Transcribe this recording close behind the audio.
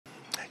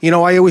You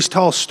know, I always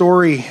tell a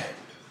story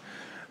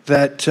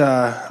that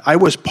I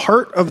was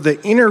part of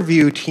the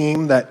interview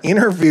team that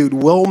interviewed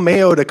Will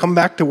Mayo to come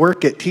back to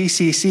work at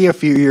TCC a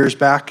few years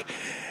back.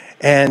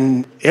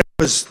 And it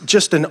was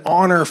just an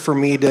honor for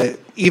me to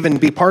even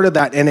be part of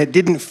that. And it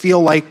didn't feel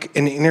like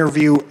an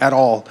interview at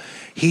all.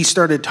 He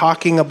started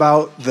talking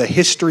about the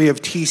history of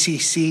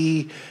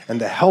TCC and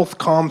the health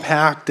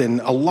compact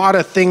and a lot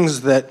of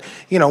things that,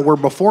 you know, were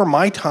before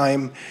my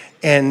time.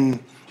 And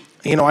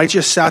you know, I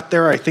just sat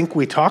there, I think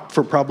we talked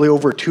for probably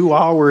over 2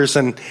 hours,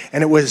 and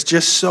it was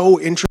just so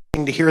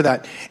interesting to hear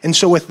that. And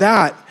so with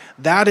that,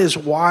 that is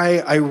why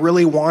I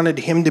really wanted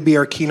him to be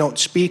our keynote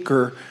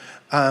speaker.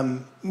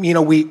 You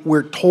know,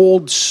 we're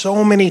told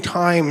so many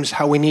times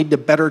how we need to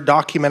better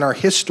document our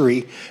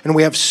history, and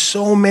we have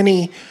so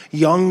many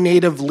young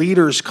Native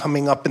leaders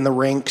coming up in the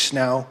ranks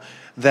now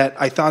that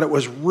I thought it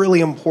was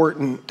really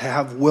important to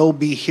have Will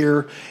be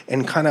here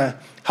and kind of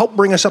help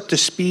bring us up to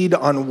speed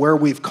on where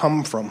we've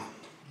come from.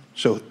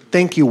 So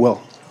thank you,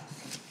 Will.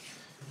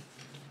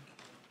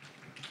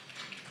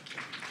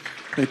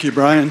 Thank you,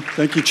 Brian.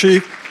 Thank you,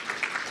 Chief.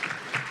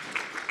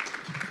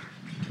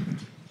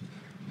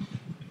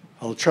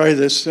 I'll try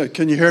this.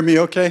 Can you hear me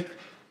okay?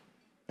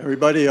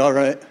 Everybody all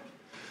right?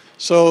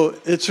 So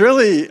it's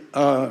really,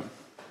 I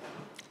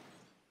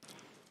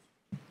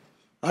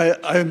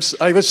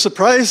was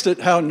surprised at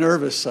how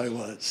nervous I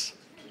was.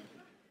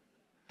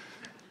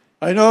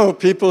 I know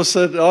people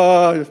said,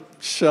 oh,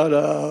 shut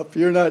up,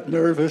 you're not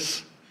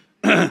nervous.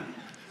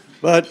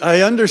 But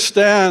I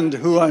understand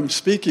who I'm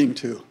speaking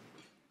to.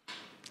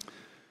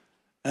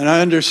 And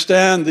I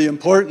understand the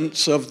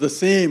importance of the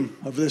theme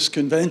of this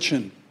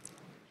convention.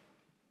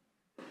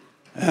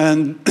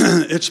 And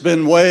it's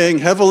been weighing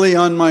heavily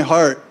on my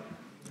heart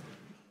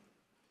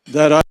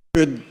that I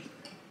could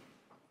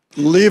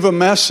leave a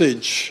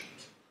message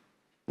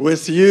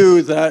with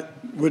you that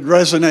would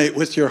resonate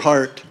with your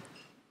heart.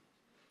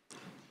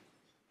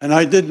 And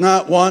I did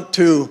not want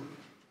to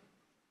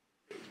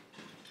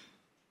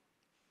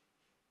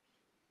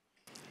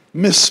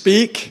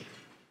misspeak.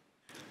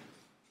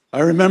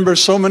 I remember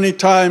so many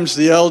times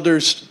the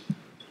elders,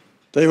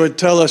 they would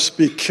tell us,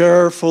 be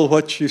careful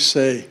what you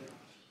say.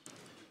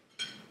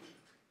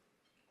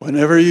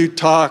 Whenever you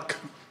talk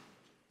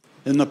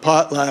in the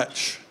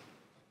potlatch,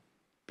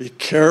 be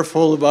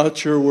careful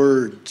about your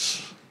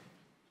words,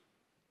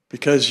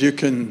 because you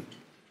can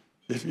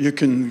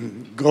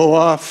go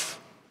off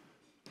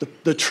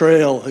the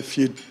trail if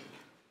you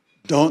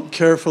don't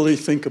carefully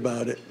think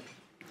about it.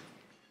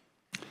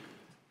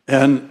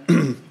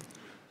 And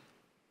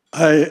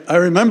I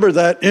remember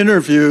that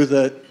interview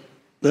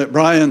that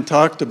Brian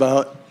talked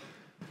about,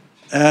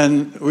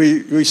 and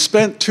we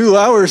spent 2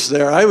 hours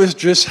there. I was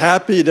just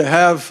happy to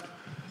have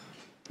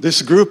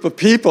this group of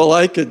people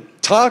I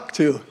could talk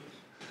to.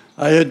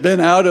 I had been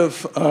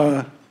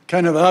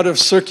kind of out of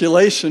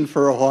circulation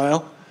for a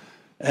while,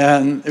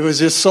 and it was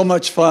just so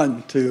much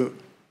fun to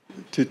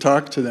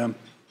talk to them.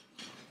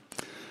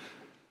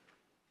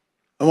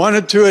 I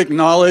wanted to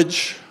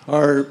acknowledge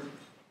our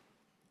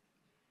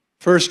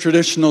first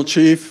traditional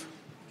chief,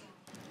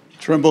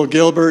 Trimble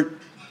Gilbert.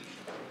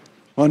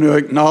 I want to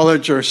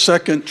acknowledge our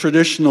second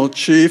traditional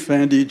chief,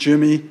 Andy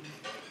Jimmy.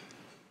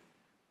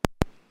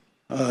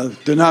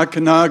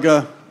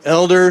 Danakanaga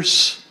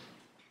elders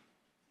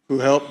who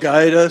help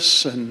guide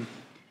us and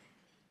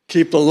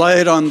keep the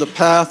light on the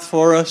path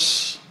for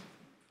us.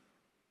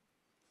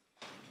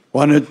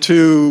 Wanted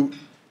to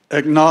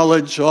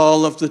acknowledge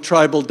all of the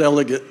tribal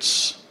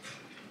delegates.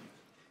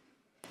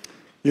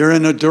 You're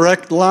in a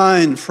direct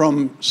line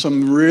from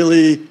some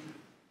really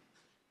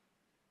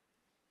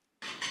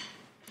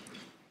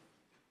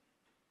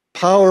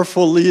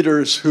powerful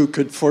leaders who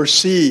could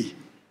foresee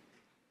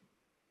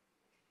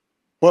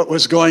what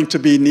was going to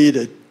be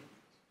needed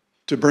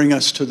to bring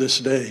us to this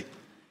day.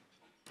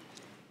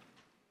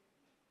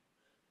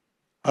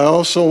 I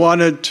also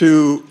wanted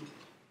to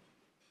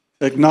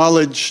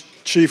acknowledge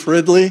Chief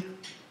Ridley,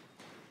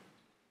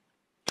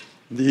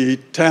 the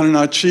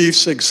Tanana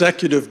Chiefs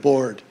Executive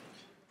Board,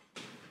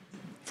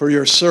 for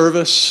your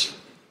service.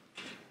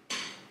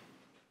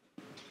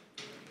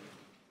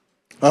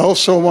 I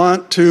also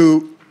want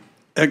to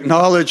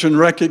acknowledge and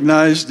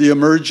recognize the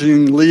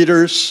emerging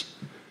leaders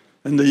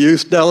and the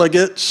youth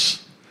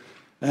delegates,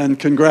 and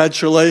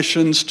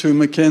congratulations to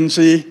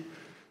Mackenzie.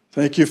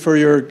 Thank you for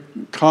your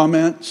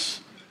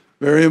comments.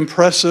 Very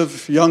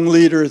impressive young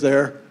leader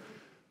there.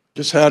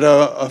 Just had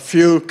a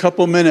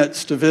couple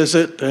minutes to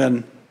visit,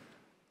 and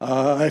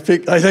I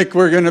think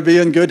we're going to be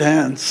in good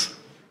hands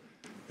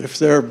if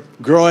they're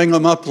growing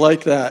them up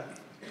like that.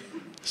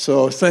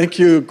 So thank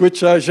you,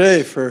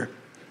 Gwich'ajé, for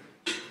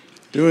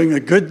doing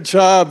a good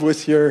job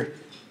with your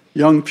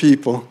young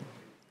people.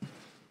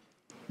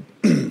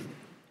 I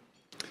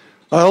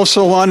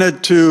also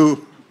wanted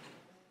to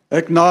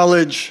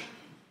acknowledge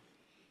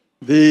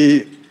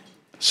the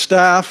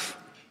staff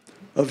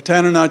of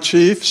Tanana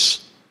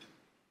Chiefs.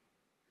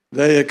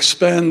 They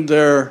expend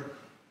their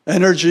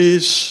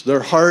energies, their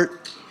heart,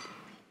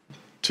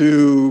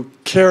 to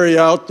carry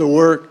out the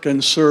work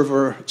and serve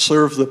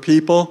the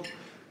people.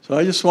 So So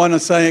I just want to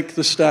thank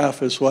the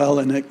staff as well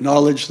and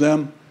acknowledge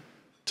them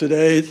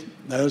today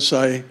as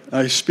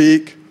I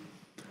speak.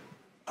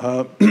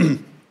 I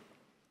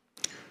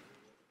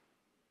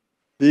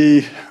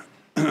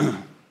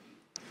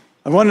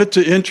wanted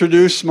to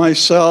introduce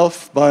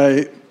myself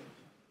by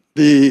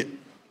the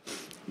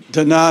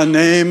Tanana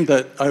name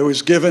that I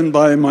was given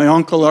by my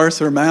Uncle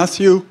Arthur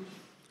Matthew.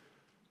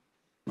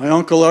 My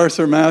Uncle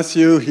Arthur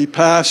Matthew, he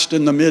passed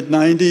in the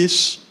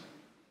mid-90s.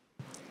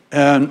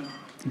 And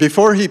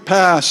before he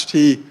passed,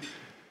 he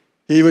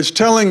was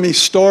telling me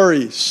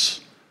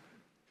stories.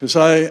 Because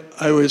I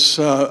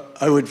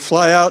would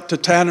fly out to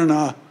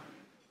Tanana.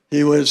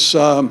 He was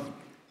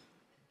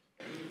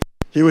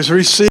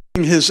receiving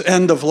his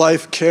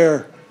end-of-life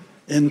care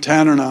in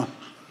Tanana.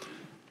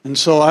 And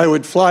so I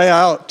would fly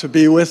out to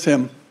be with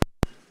him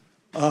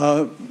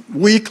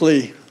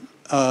weekly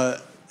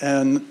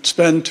and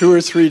spend 2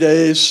 or 3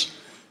 days.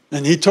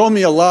 And he told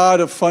me a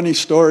lot of funny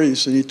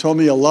stories, and he told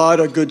me a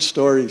lot of good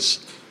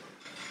stories.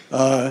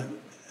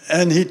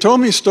 And he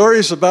told me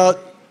stories about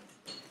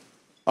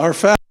our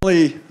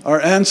family,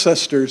 our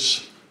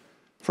ancestors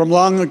from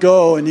long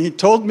ago. And he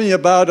told me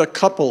about a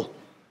couple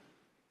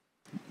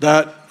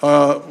that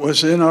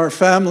was in our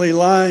family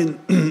line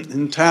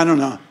in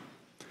Tanana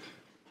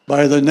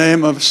by the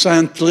name of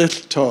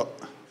Santlithto.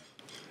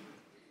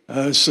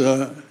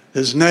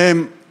 His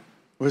name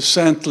was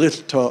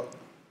Santlithto,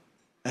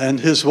 and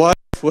his wife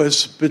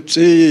was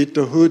Bitsi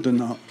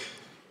Tahudana.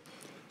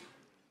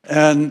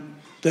 And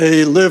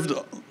they lived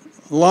a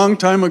long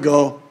time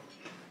ago,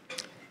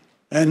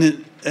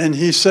 and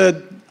he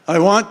said, I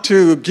want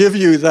to give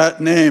you that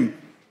name.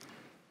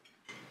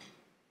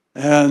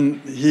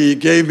 And he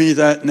gave me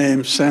that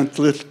name,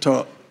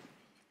 Santlithto.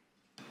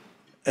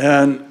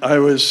 And I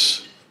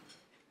was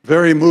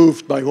very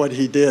moved by what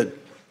he did.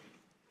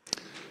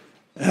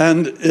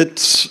 And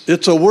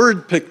it's a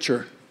word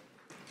picture.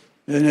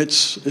 And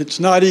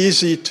it's not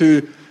easy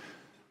to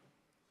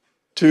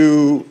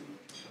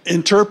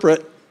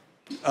interpret,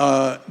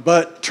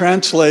 but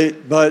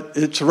translate, but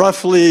it's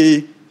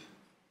roughly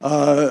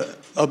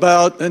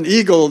about an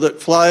eagle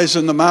that flies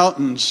in the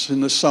mountains in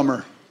the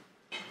summer.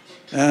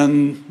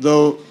 And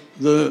the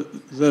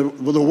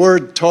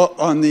word to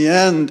on the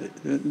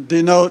end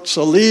denotes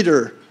a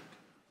leader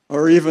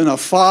or even a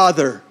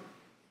father.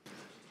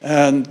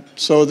 And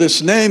so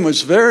this name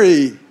is a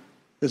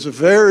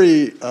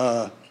very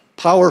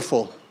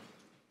powerful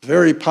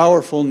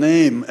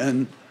name.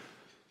 And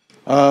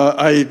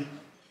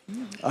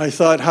I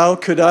thought, how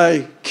could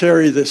I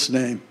carry this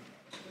name?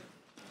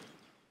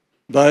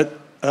 But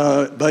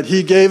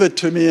he gave it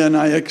to me, and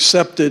I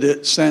accepted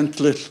it,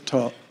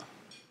 Santlithto.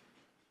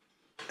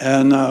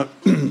 And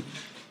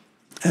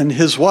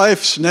his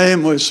wife's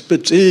name was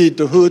Bitsi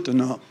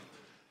Tahudana.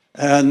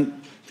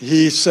 And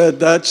he said,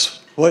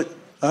 that's what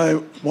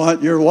I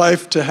want your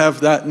wife to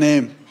have that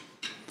name.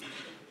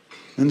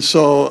 And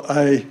so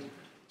I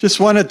just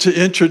wanted to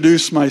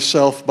introduce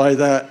myself by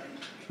that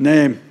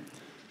name.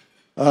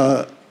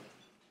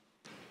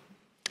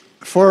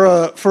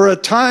 For a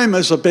time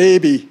as a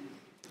baby,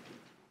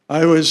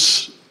 I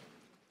was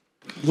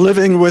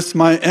living with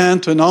my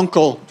aunt and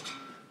uncle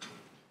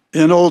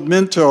in Old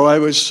Minto. I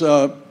was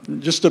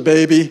just a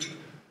baby.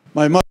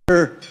 My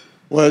mother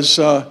was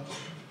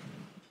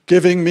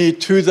giving me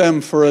to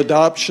them for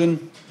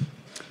adoption,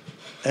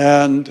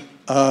 and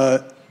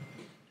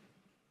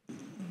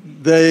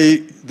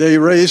they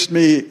raised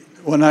me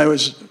when I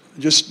was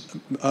just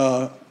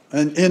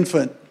an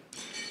infant.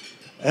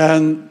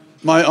 And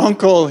my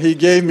uncle, he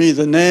gave me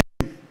the name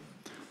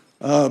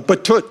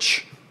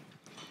Batuch.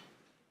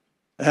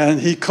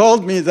 And he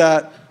called me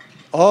that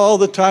all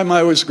the time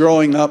I was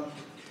growing up.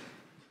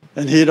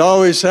 And he'd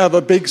always have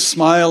a big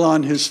smile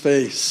on his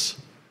face.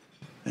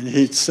 And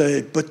he'd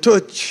say,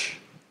 Batuch.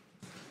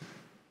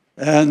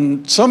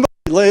 And somebody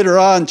later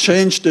on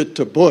changed it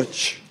to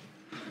Butch.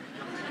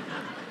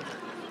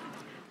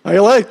 I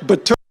like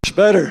Batuch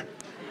better.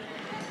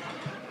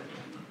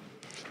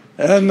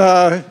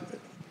 And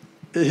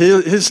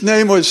his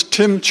name was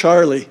Tim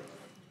Charlie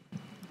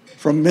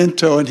from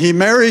Minto. And he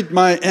married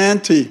my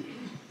auntie,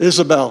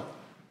 Isabel.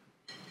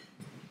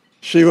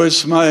 She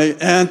was my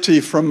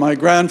auntie from my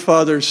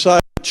grandfather's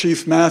side,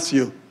 Chief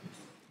Matthew.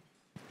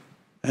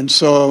 And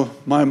so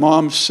my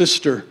mom's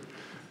sister.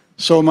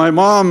 So my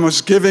mom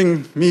was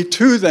giving me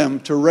to them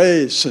to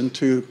raise and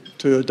to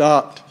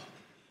adopt.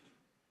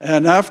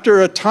 And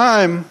after a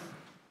time,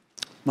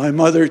 my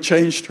mother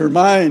changed her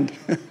mind.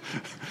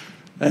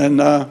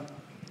 And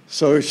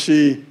so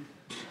she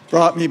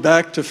brought me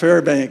back to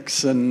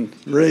Fairbanks and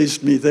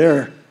raised me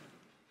there.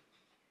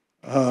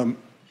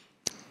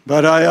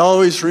 But I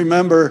always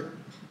remember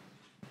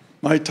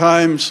my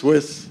times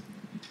with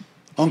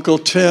Uncle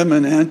Tim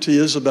and Auntie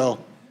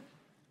Isabel.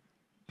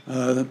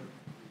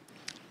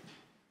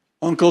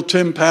 Uncle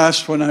Tim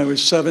passed when I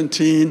was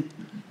 17,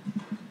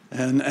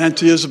 and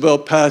Auntie Isabel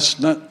passed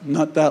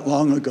not that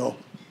long ago.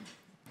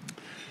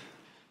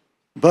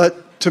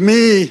 But to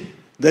me,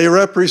 they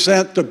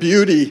represent the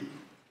beauty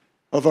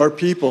of our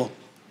people.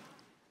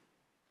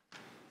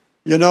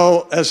 You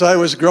know, as I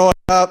was growing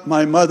up,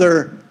 my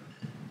mother,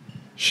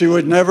 she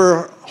would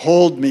never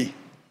hold me.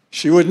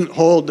 She wouldn't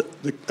hold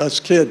us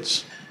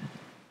kids.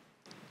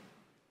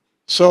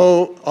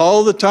 So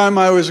all the time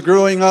I was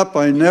growing up,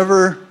 I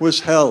never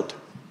was held.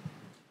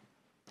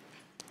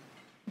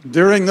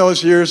 During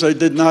those years, I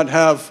did not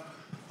have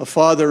a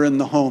father in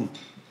the home.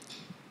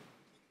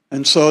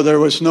 And so there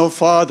was no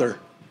father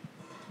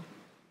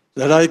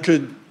that I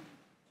could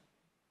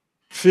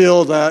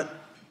feel that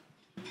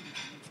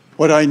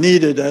what I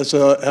needed as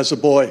a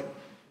boy.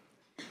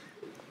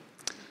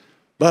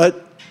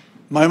 But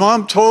my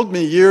mom told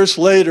me years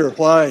later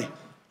why.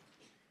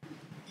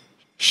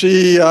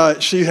 She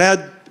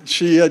had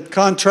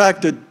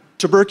contracted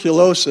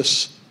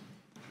tuberculosis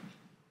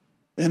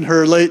in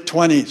her late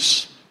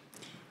 20s.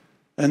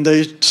 And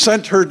they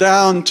sent her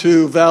down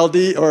to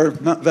Valdez, or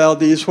not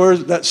Valdez,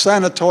 where's that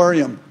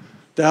sanatorium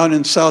down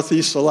in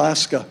southeast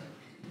Alaska.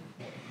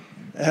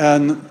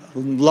 And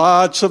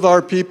lots of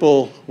our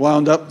people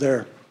wound up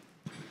there.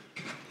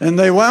 And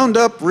they wound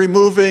up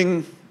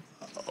removing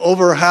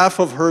over half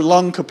of her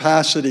lung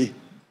capacity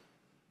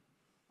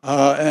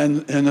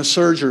and in a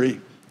surgery.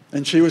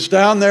 And she was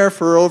down there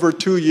for over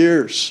 2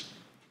 years.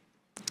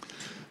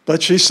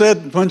 But she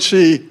said when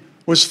she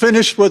was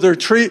finished with her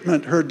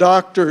treatment, her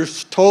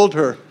doctors told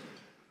her,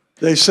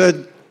 they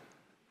said,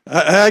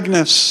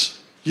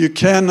 Agnes, you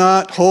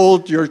cannot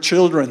hold your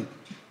children.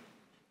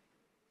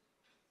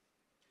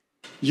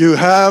 You'll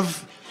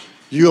have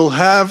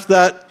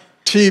that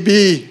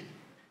TB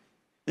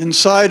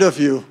inside of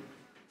you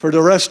for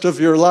the rest of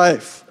your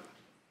life.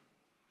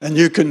 And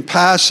you can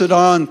pass it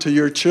on to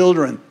your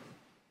children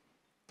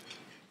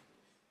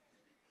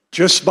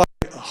just by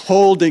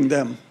holding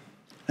them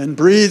and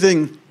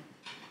breathing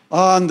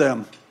on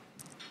them.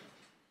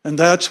 And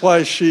that's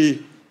why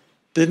she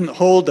didn't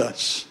hold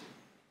us.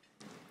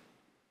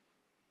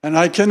 And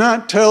I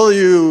cannot tell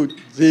you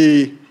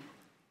the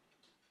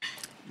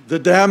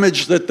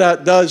damage that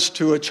does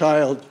to a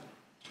child.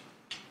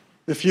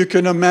 If you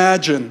can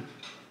imagine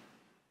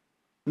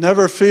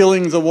never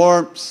feeling the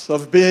warmth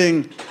of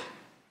being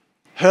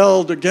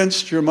held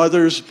against your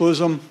mother's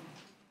bosom,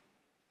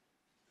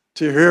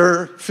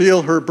 to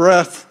feel her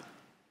breath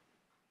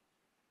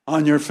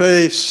on your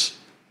face,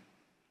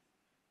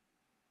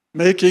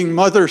 making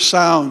mother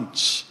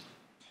sounds.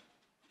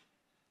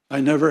 I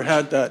never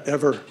had that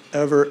ever,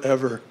 ever,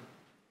 ever.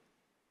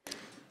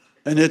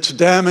 And it's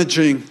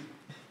damaging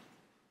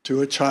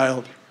to a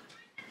child.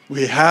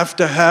 We have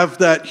to have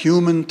that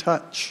human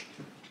touch.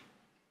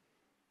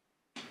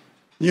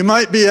 You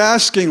might be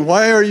asking,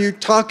 why are you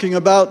talking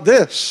about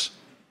this?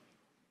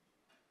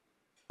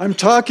 I'm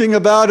talking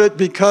about it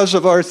because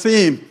of our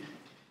theme.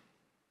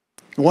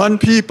 One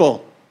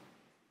people,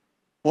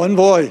 one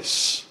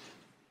voice.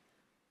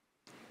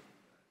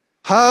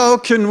 How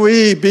can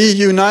we be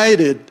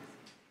united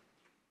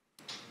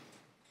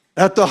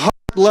at the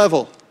heart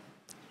level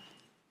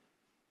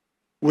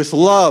with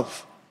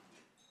love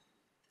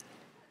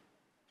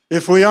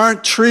if we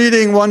aren't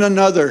treating one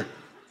another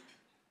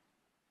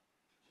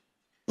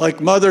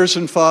like mothers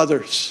and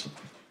fathers?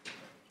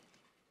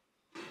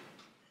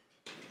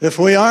 If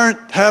we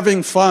aren't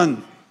having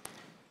fun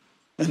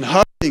and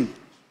hugging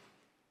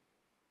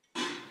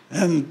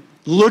and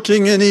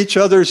looking in each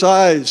other's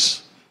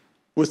eyes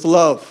with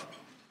love,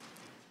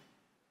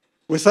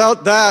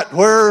 without that,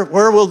 where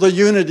will the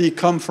unity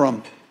come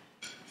from?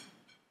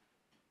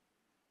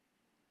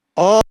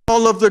 All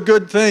of the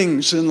good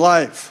things in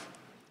life,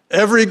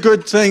 every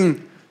good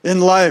thing in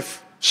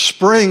life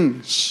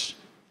springs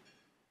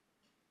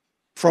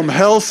from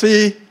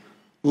healthy,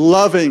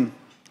 loving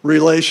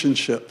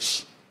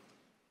relationships.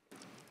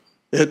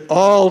 It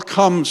all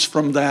comes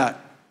from that.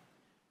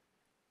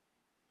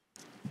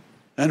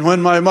 And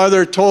when my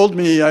mother told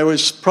me, I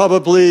was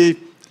probably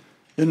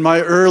in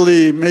my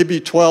early, maybe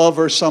 12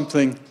 or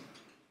something,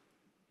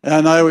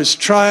 and I was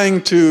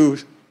trying to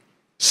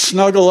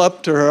snuggle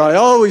up to her. I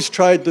always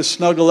tried to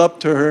snuggle up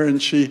to her, and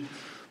she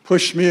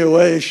pushed me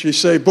away. She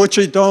said,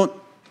 "Butchie, don't."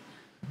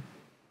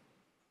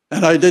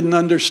 And I didn't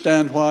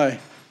understand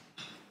why.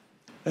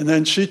 And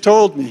then she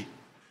told me,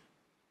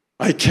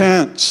 "I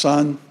can't,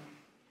 son.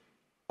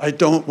 I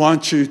don't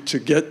want you to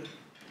get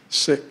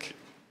sick."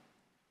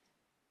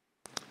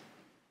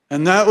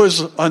 And that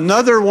was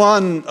another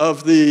one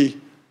of the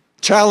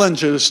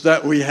challenges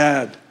that we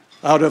had,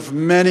 out of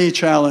many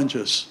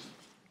challenges,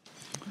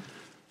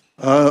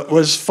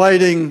 was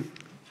fighting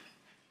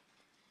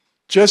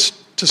just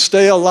to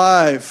stay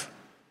alive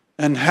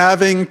and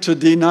having to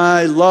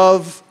deny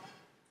love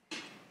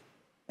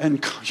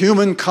and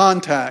human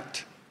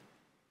contact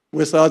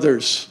with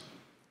others.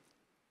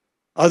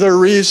 Other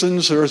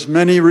reasons, there's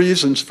many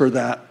reasons for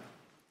that.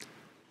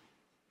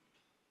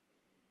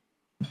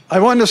 I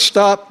want to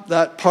stop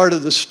that part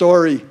of the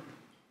story.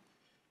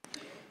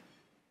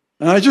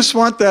 And I just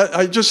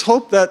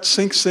hope that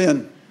sinks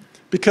in,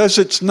 because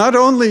it's not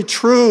only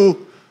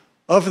true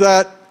of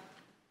that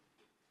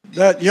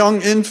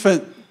young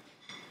infant,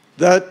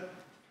 that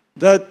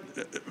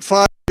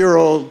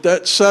 5-year-old,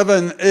 that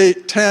 7,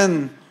 8,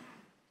 10,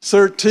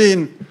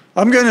 13,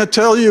 I'm going to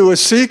tell you a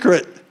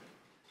secret.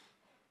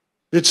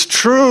 It's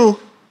true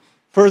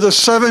for the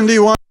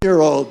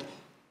 71-year-old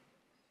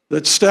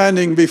that's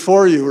standing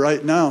before you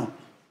right now.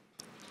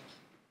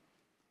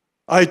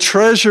 I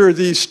treasure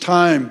these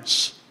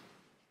times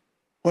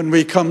when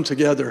we come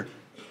together.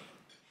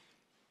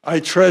 I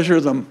treasure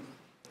them.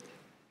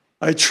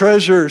 I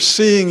treasure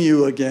seeing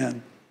you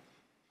again.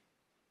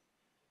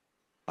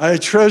 I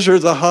treasure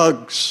the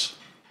hugs,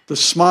 the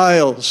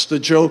smiles, the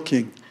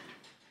joking.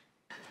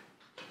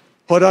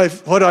 What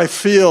I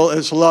feel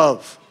is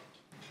love.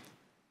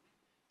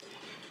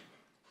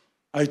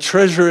 I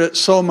treasure it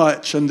so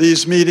much, and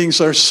these meetings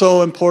are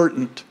so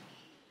important.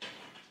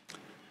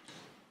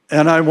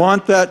 And I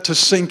want that to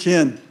sink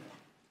in.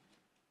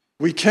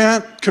 We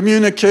can't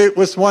communicate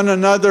with one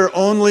another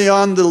only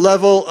on the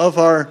level of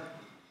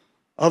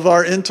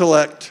our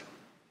intellect.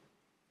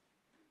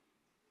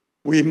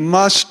 We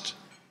must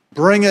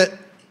bring it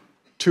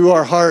to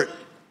our heart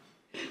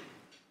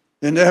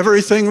in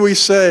everything we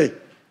say.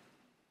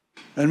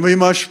 And we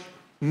must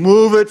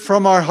move it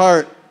from our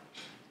heart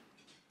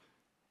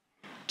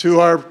to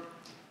our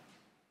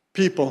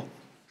people,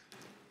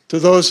 to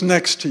those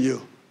next to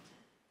you.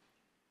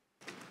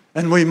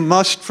 And we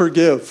must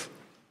forgive.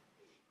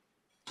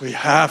 We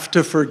have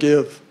to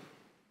forgive.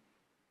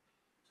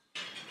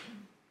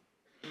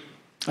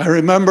 I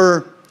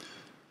remember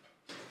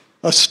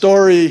a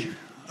story.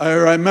 I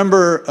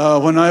remember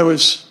when I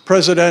was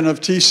president of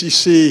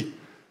TCC,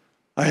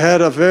 I had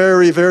a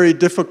very, very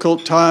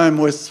difficult time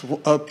with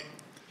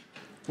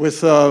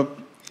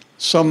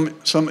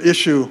some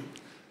issue,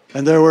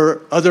 and there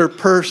were other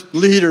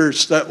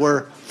leaders that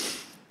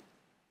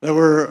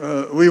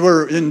we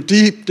were in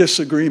deep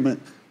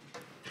disagreement,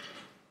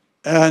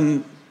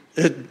 and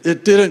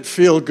it didn't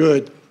feel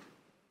good.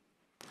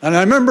 And I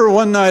remember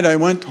one night I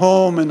went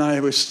home and I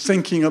was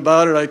thinking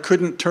about it. I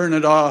couldn't turn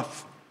it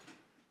off,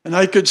 and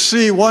I could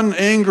see one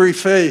angry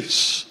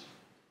face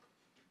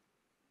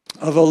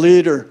of a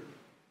leader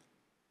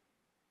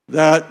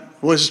that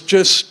was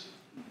just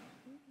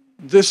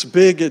this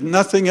big, and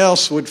nothing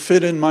else would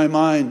fit in my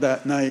mind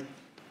that night.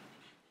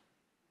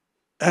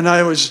 And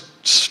I was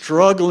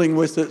struggling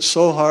with it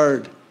so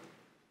hard.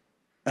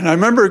 And I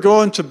remember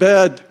going to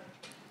bed,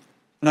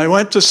 and I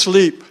went to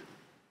sleep.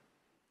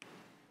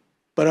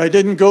 But I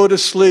didn't go to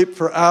sleep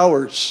for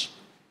hours.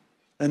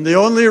 And the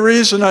only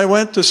reason I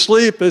went to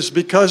sleep is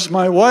because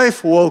my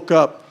wife woke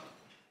up.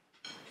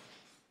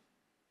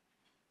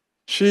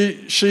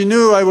 She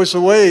knew I was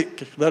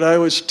awake, that I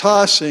was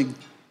tossing.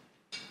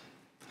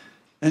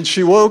 And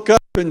she woke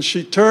up and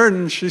she turned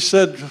and she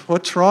said,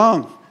 "What's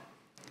wrong?"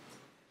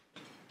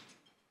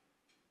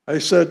 I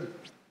said,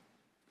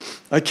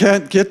 I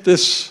can't get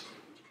this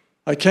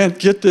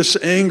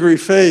angry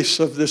face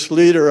of this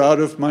leader out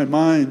of my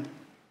mind.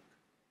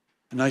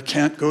 And I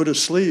can't go to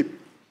sleep.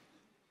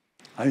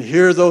 I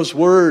hear those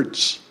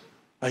words.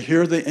 I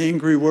hear the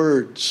angry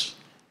words.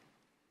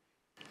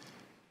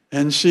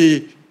 And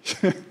she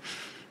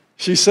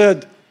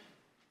said,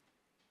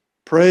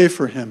 "Pray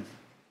for him."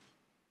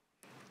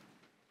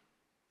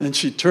 And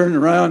she turned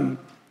around and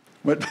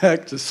went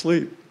back to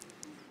sleep.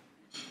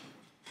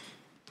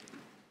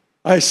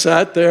 I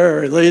sat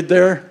there, I laid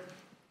there,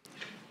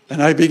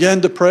 and I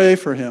began to pray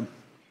for him.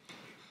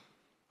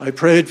 I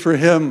prayed for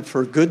him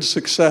for good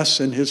success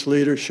in his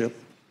leadership.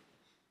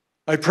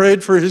 I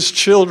prayed for his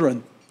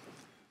children,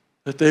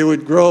 that they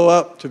would grow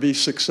up to be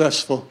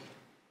successful,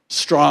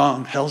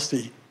 strong,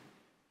 healthy.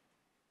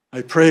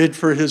 I prayed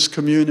for his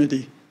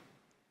community.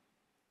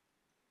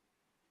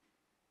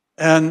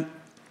 And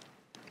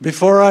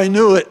before I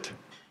knew it,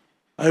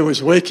 I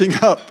was waking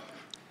up.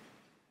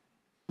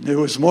 It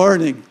was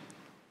morning,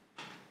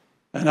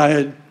 and I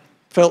had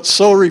felt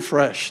so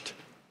refreshed.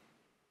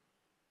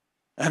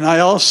 And I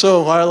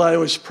also, while I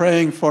was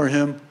praying for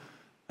him,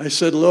 I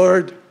said,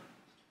 "Lord,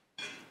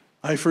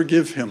 I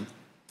forgive him.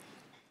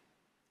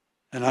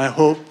 And I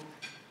hope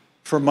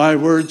for my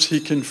words he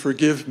can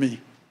forgive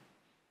me.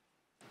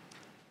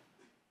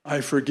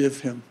 I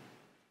forgive him.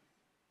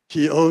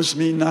 He owes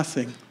me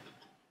nothing.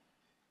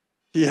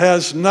 He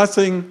has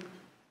nothing,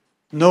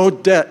 no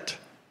debt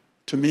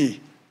to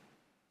me."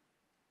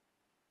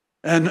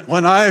 And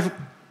when I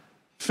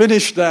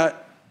finished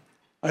that,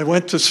 I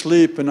went to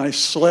sleep and I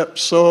slept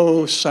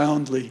so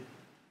soundly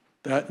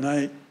that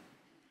night.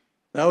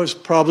 That was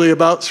probably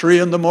about 3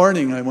 a.m.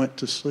 I went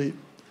to sleep.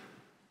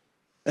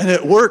 And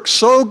it worked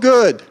so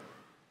good.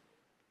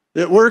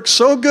 It worked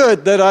so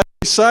good that I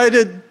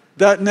decided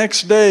that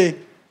next day,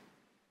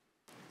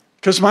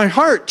 because my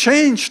heart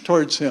changed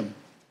towards him.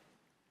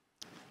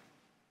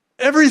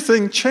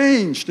 Everything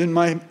changed in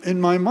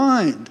my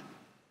mind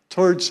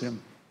towards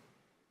him.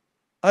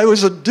 I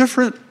was a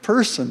different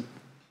person.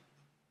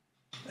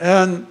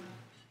 And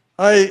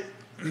I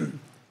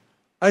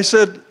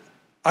said,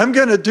 I'm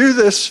going to do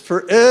this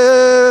for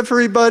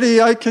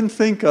everybody I can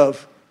think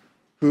of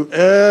who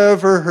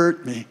ever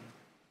hurt me.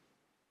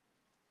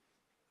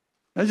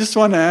 I just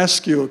want to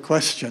ask you a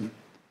question.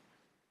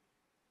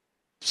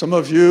 Some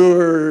of you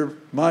are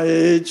my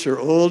age or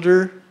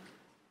older.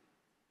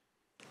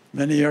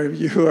 Many of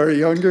you are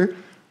younger.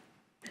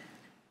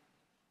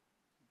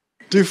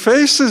 Do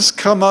faces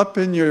come up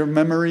in your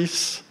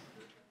memories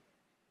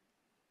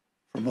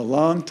from a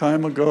long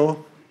time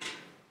ago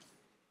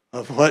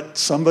of what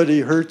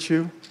somebody hurt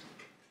you,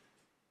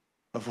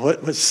 of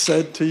what was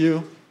said to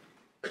you,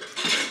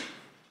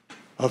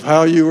 of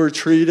how you were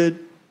treated?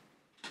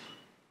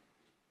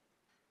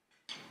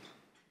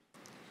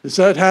 Does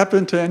that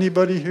happen to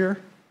anybody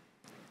here?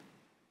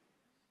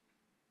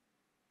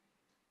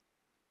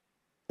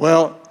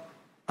 Well,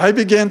 I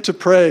began to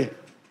pray,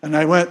 and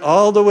I went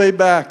all the way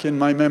back in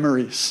my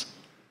memories,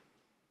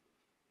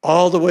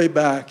 all the way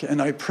back,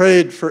 and I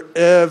prayed for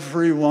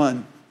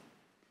everyone.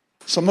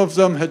 Some of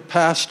them had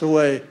passed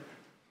away.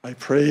 I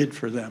prayed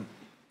for them.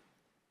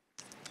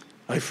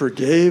 I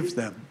forgave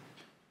them,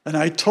 and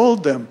I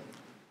told them,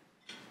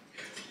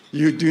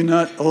 "You do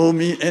not owe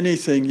me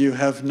anything. You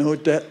have no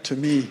debt to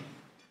me.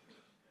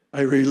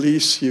 I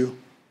release you.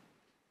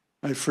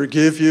 I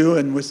forgive you,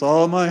 and with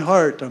all my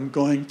heart, I'm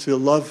going to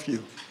love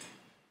you."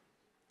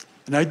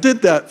 And I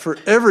did that for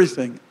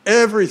everything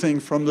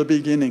from the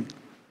beginning,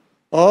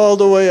 all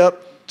the way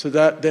up to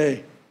that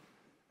day.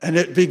 And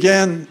it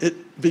began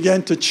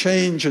to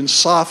change and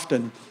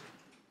soften.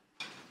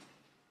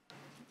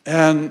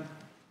 And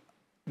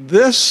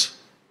this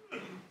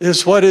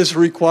is what is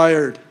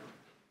required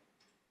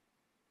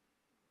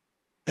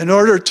in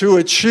order to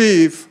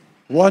achieve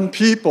one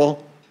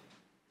people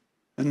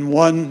and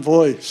one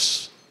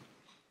voice.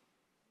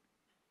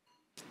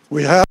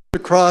 We have to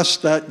cross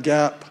that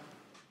gap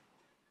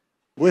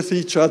with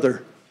each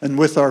other and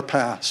with our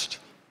past.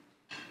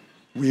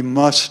 We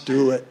must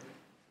do it.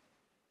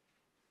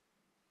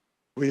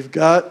 We've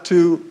got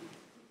to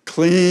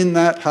clean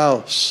that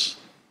house.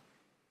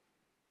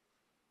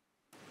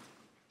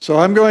 So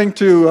I want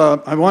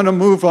to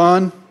move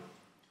on.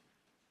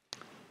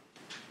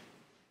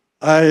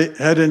 I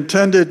had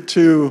intended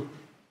to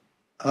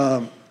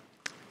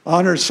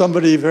honor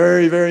somebody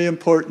very, very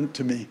important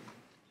to me.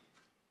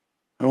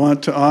 I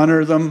want to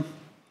honor them,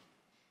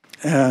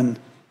 and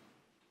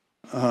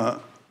I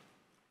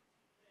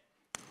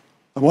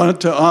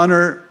wanted to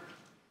honor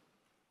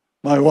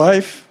my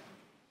wife,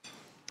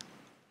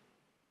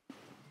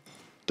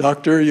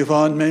 Dr.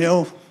 Yvonne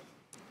Mayo.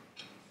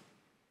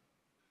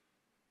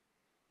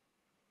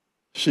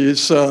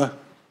 She's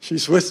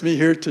with me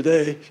here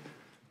today.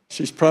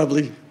 She's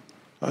probably,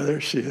 oh,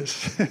 there she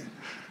is.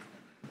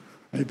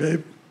 Hey,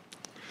 babe.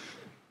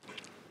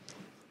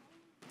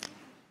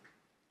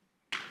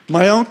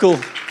 My uncle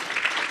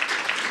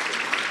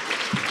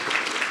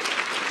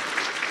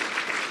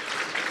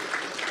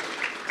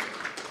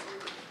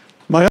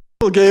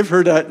gave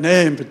her that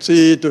name,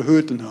 Ptsi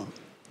Dehutano.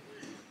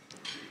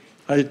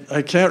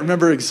 I can't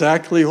remember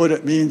exactly what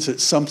it means.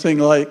 It's something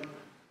like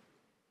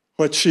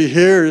what she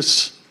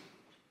hears,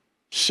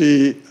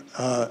 she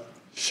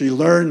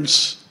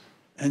learns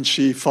and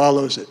she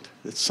follows it.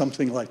 It's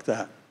something like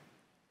that.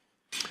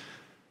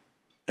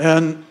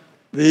 And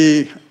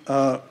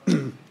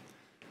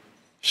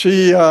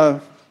she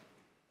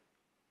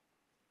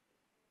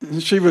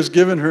was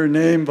given her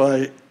name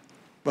by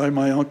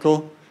my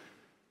uncle.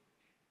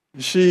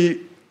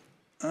 She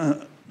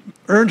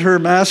earned her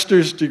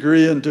master's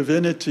degree in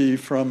divinity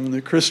from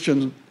the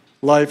Christian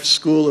Life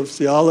School of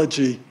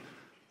Theology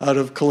out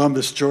of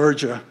Columbus,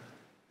 Georgia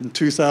in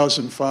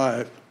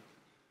 2005.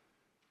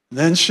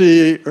 Then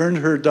she earned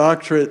her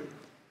doctorate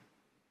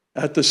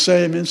at the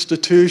same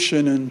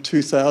institution in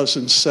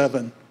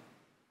 2007.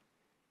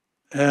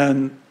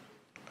 And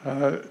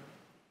I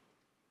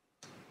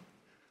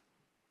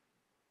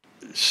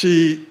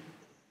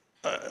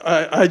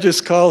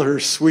just call her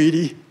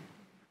Sweetie.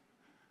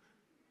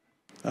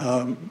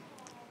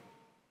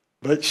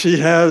 But she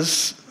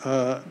has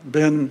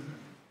been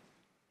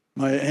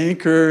my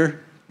anchor,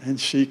 and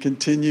she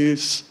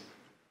continues.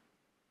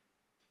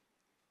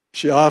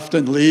 She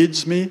often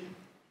leads me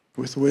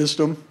with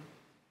wisdom,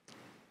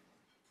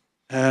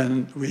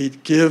 and we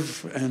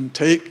give and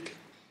take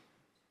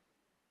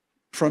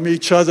from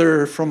each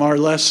other, from our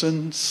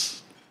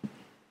lessons.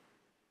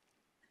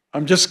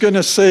 I'm just going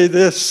to say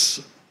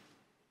this.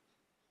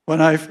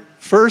 When I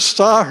first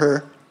saw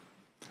her,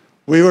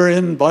 we were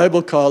in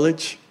Bible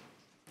college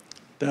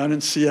down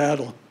in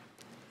Seattle.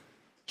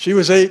 She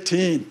was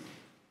 18.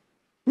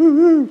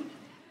 Woo-hoo.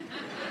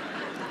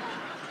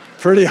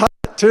 Pretty hot,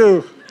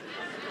 too.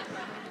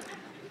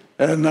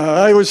 And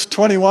I was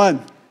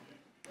 21.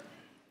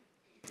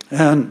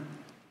 And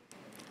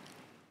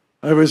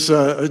I was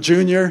a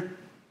junior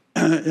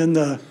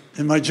in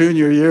my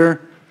junior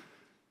year.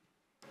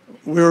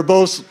 We were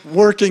both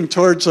working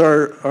towards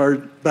our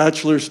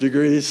bachelor's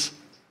degrees.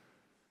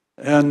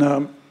 And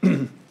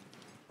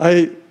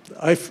I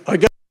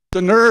got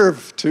the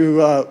nerve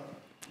to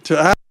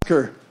ask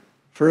her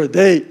for a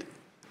date.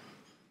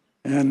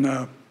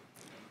 And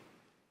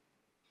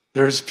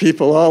there's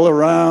people all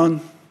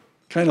around,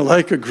 kind of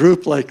like a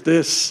group like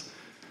this.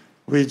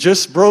 We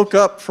just broke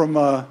up from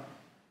a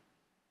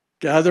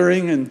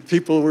gathering, and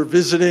people were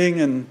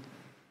visiting, and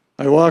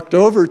I walked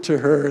over to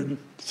her and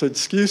said,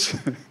 excuse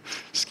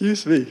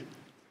me.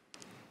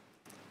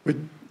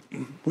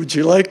 would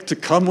you like to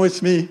come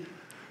with me?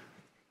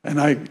 And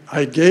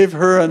I gave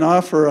her an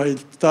offer I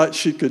thought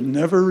she could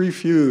never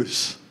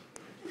refuse.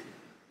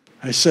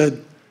 I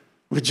said,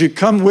 would you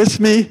come with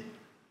me?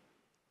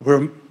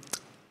 We're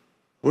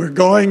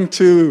going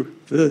to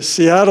the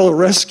Seattle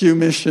Rescue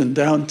Mission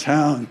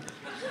downtown.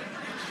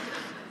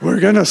 We're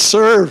going to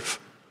serve.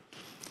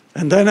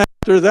 And then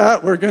after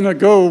that, we're going to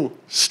go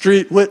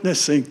street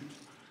witnessing.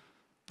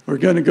 We're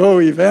going to go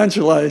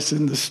evangelize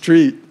in the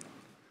street.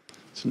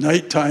 It's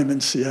nighttime in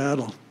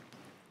Seattle.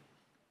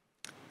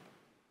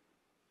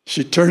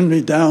 She turned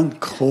me down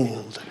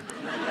cold.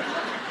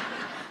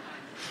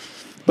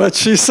 But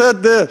she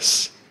said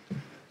this.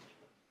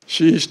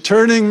 She's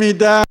turning me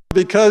down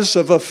because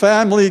of a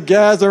family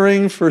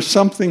gathering for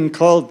something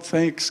called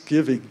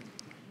Thanksgiving.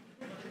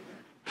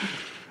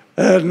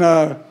 And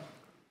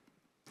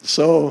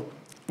so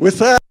with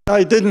that,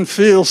 I didn't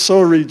feel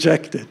so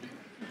rejected.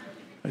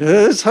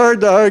 It's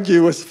hard to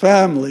argue with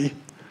family,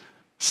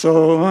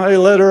 so I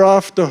let her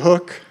off the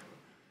hook.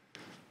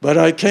 But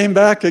I came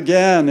back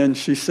again, and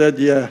she said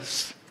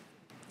yes.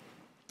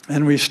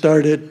 And we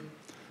started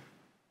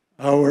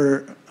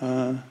our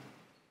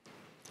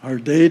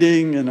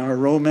dating and our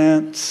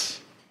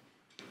romance.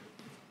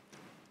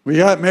 We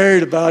got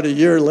married about a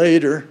year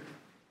later,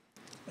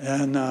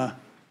 and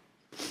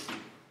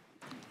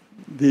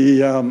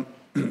we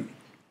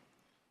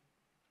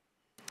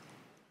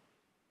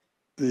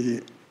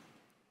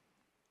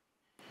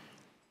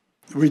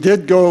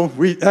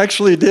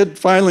actually did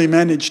finally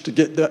manage to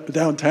get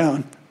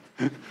downtown.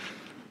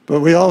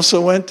 But we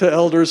also went to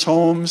elders'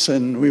 homes,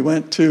 and we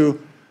went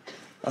to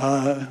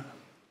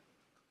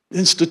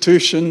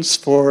institutions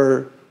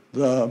for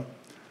the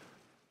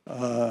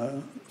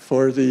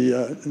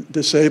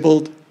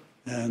disabled,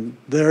 and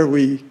there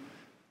we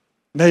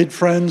made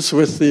friends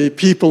with the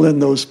people in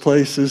those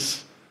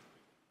places,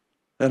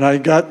 and I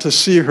got to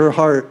see her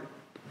heart.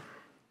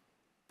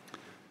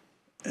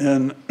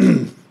 And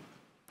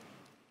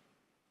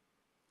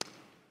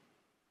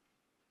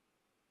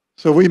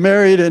so we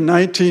married in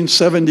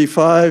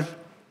 1975.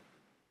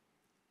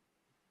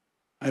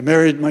 I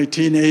married my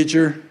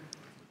teenager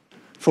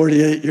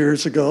 48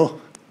 years ago.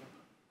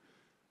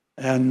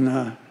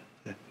 And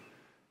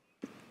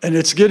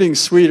it's getting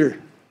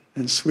sweeter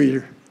and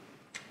sweeter.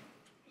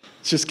 It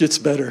just gets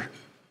better.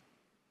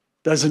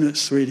 Doesn't it,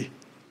 sweetie?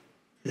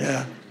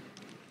 Yeah.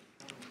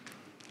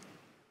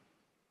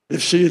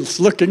 If she's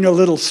looking a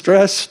little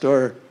stressed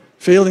or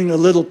feeling a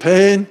little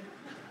pain,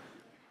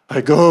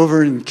 I go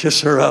over and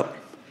kiss her up.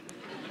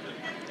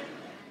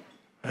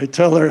 I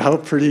tell her how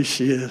pretty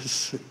she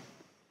is.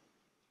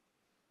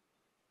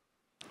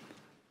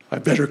 I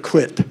better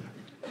quit.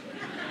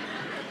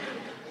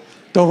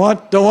 Don't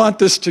want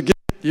this to get,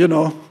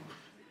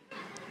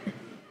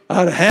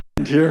 out of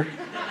hand here.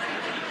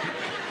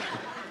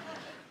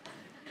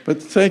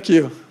 But thank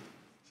you.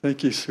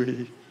 Thank you,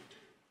 sweetie.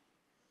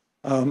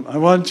 I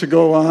wanted to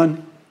go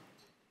on.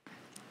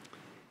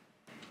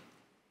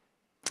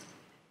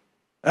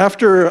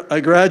 After I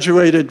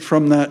graduated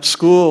from that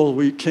school,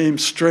 we came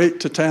straight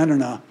to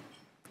Tanana.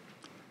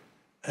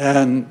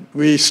 And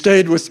we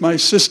stayed with my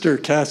sister,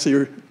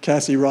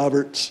 Kathy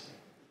Roberts.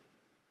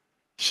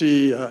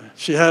 She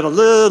had a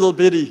little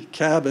bitty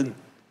cabin.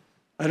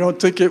 I don't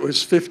think it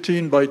was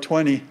 15 by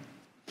 20,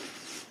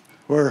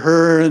 where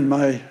her and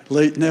my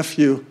late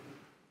nephew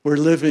were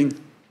living.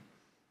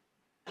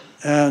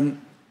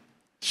 And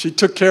she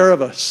took care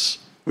of us.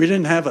 We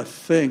didn't have a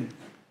thing.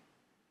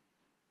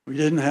 We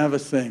didn't have a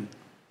thing.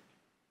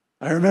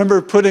 I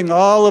remember putting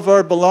all of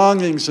our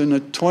belongings in a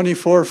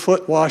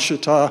 24-foot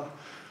Washita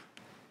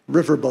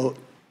riverboat.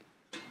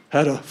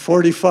 Had a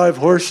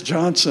 45-horse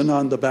Johnson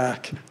on the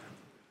back.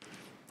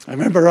 I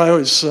remember I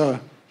was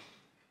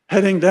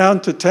heading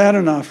down to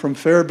Tanana from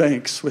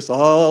Fairbanks with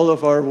all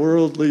of our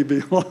worldly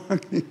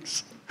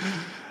belongings.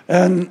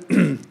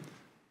 And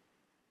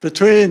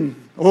between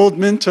Old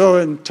Minto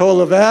and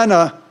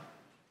Tolovana,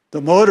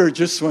 the motor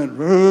just went,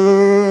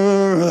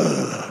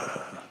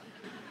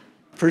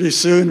 pretty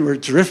soon we're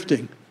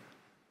drifting.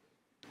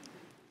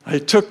 I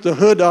took the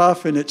hood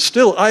off and it's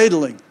still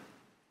idling.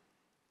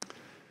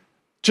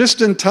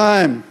 Just in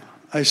time,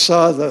 I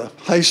saw the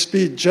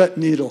high-speed jet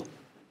needle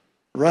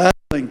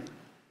rattling,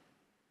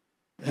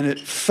 and it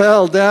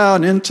fell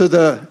down into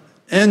the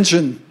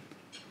engine.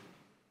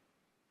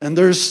 And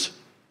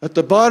at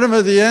the bottom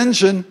of the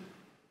engine,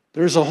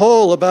 there's a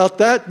hole about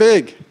that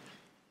big,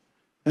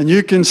 and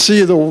you can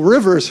see the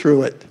river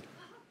through it.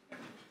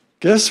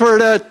 Guess where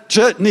that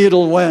jet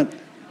needle went?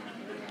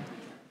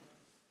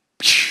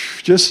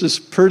 Just as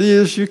pretty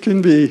as you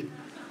can be,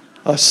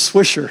 a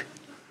swisher,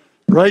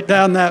 right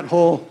down that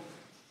hole.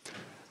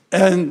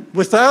 And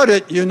without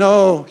it, you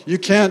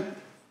can't,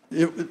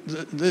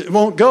 it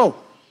won't go.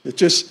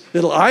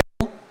 It'll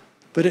idle,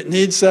 but it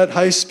needs that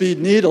high-speed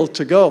needle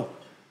to go.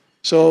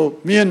 So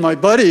me and my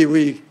buddy,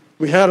 we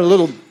had a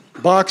little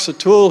box of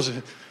tools.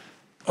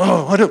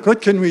 Oh,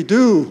 what can we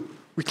do?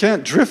 We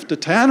can't drift to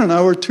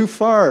Tanana, we're too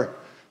far.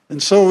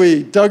 And so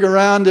we dug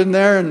around in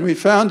there and we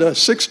found a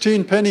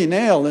 16-penny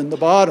nail in the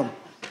bottom.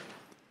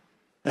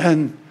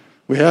 And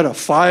we had a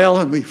file,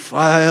 and we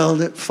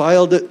filed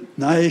it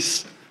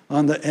nice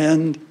on the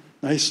end,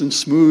 nice and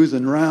smooth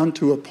and round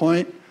to a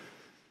point.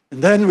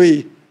 And then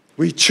we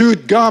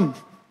chewed gum.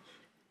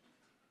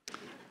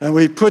 And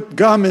we put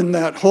gum in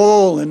that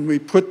hole, and we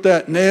put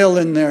that nail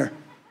in there.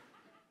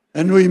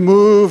 And we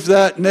moved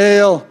that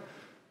nail,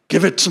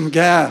 give it some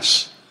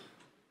gas.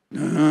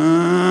 And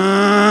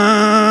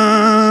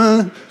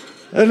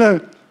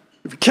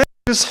we can't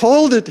just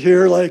hold it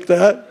here like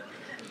that.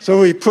 So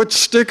we put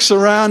sticks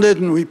around it,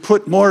 and we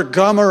put more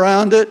gum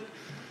around it.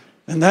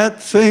 And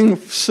that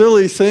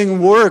silly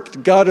thing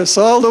worked, got us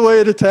all the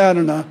way to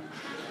Tanana.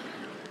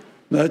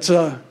 That's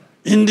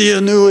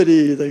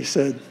Indianuity, they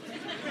said.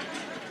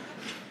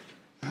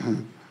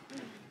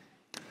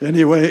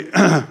 Anyway,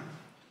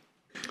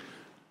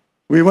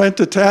 we went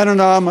to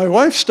Tanana. My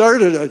wife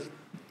started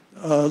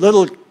a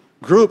little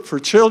group for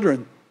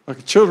children, a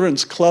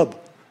children's club.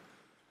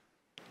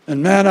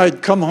 And man,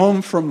 I'd come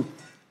home from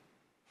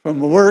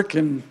work,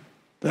 and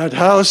that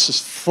house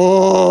is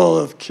full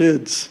of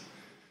kids.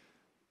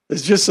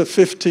 It's just a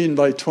 15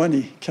 by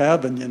 20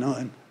 cabin,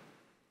 and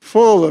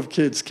full of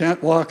kids,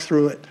 can't walk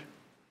through it.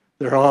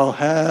 They're all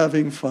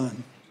having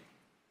fun.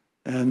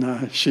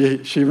 And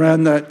she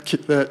ran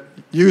that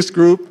youth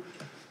group.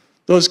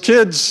 Those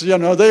kids, they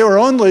were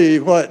only,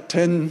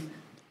 10,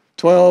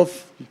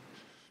 12,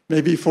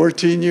 maybe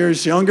 14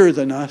 years younger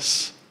than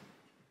us.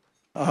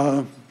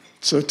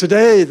 So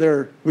today,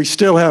 we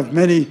still have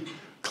many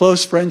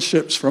close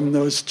friendships from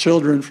those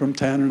children from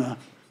Tanana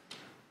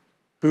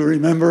who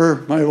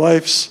remember my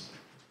wife's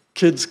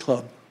kids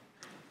club.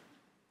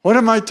 What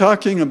am I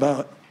talking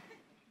about?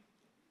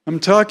 I'm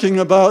talking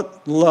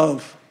about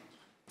love.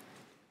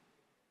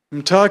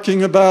 I'm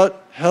talking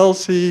about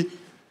healthy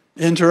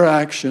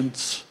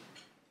interactions.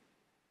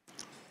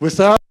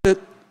 Without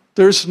it,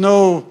 there's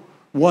no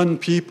one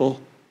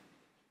people.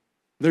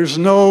 There's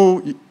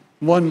no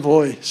one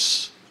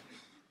voice.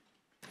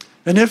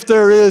 And if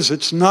there is,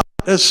 it's not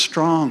as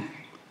strong.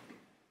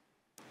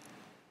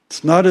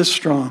 It's not as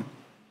strong.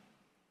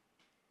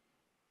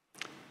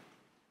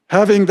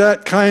 Having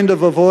that kind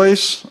of a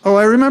voice. Oh,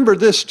 I remember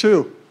this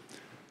too.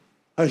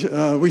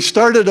 We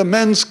started a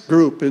men's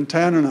group in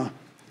Tanana.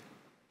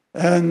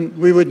 And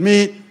we would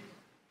meet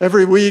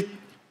every week,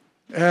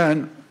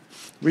 and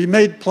we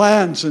made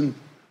plans, and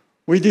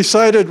we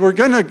decided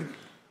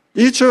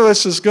each of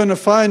us is going to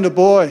find a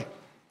boy,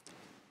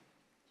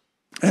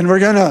 and we're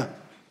going to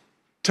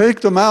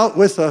take them out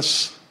with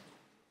us,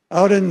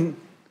 out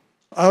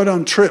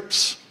on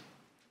trips.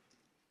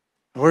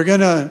 We're going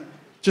to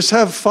just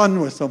have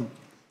fun with them.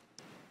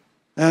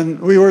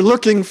 And we were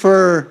looking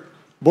for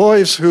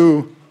boys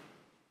who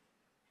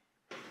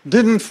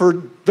didn't, for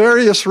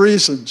various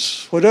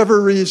reasons,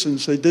 whatever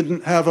reasons, they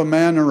didn't have a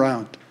man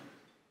around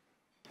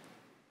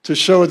to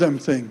show them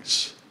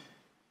things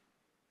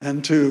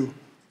and to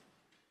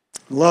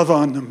love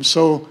on them.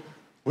 So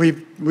we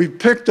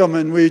picked them,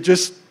 and we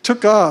just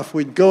took off.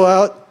 We'd go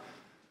out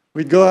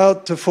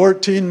to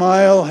 14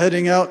 Mile,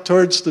 heading out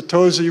towards the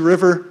Tosey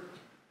River.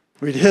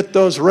 We'd hit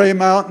those Ray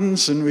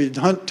Mountains, and we'd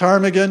hunt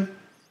ptarmigan.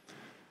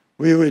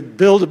 We would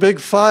build a big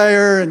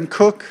fire and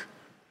cook.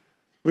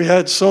 We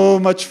had so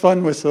much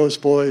fun with those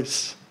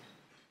boys.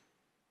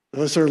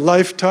 Those are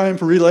lifetime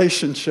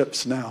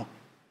relationships now.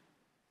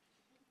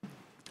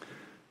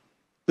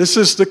 This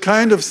is the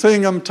kind of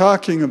thing I'm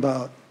talking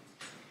about.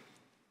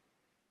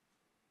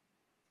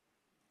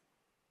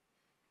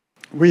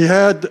 We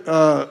had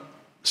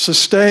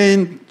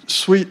sustained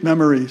sweet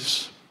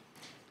memories.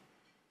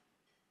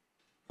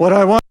 What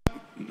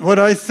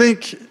I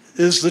think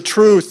is the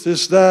truth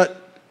is that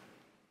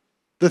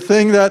the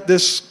thing that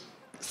this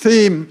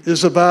theme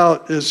is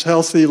about is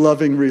healthy,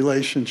 loving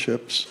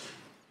relationships.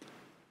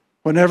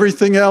 When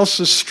everything else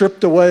is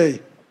stripped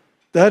away,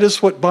 that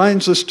is what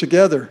binds us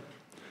together.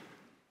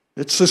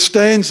 It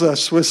sustains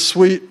us with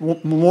sweet,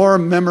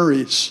 warm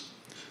memories.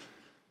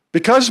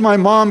 Because my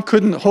mom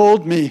couldn't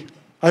hold me,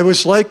 I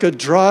was like a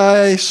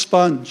dry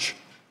sponge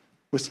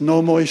with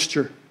no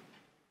moisture.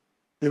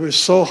 It was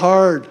so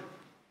hard.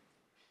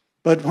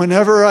 But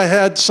whenever I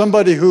had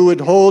somebody who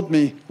would hold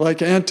me,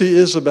 like Auntie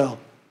Isabel,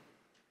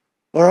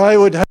 or I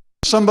would have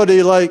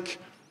somebody like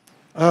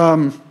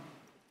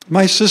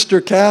my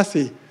sister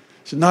Kathy.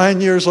 She's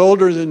 9 years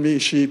older than me.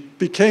 She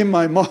became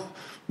my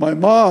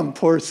mom,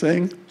 poor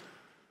thing.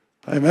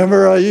 I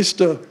remember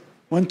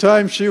one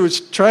time she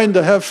was trying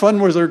to have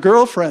fun with her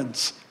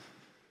girlfriends.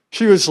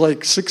 She was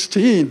like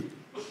 16.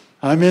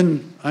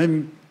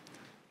 I'm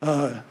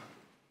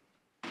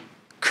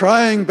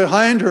crying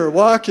behind her,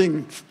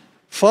 walking,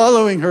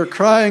 following her,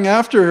 crying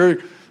after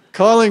her,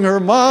 calling her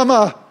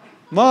Mama,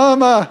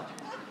 Mama.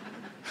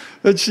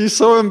 And she's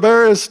so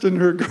embarrassed, and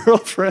her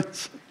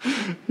girlfriends,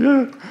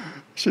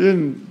 she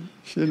didn't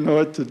know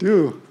what to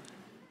do.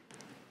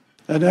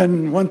 And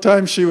then one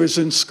time she was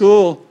in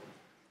school,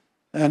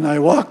 and I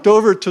walked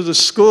over to the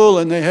school,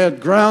 and they had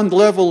ground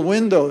level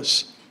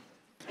windows.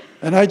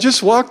 And I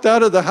just walked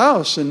out of the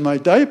house in my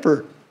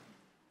diaper,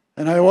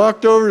 and I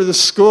walked over to the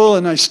school,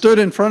 and I stood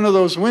in front of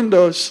those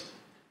windows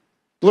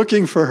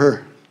looking for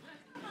her.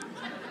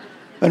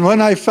 And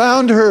when I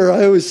found her,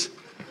 I was,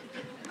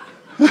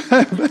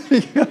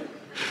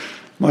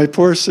 my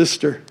poor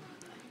sister.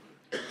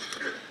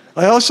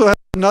 I also have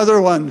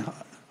another one.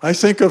 I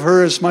think of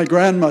her as my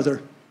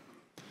grandmother.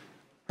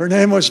 Her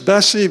name was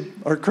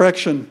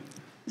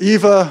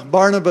Eva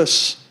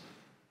Barnabas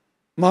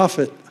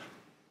Moffat.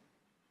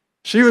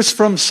 She was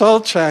from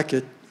Salt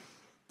Jacket.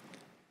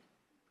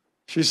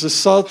 She's the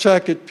Salt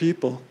Jacket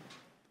people.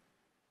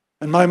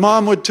 And my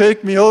mom would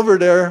take me over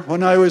there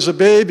when I was a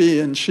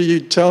baby, and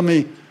she'd tell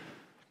me,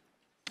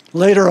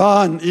 later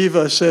on,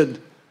 Eva said,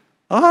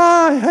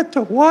 I had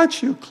to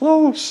watch you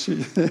close.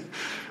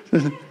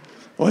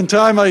 One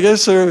time, I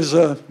guess there was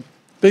a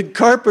big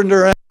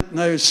carpenter ant, and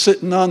I was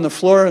sitting on the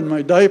floor in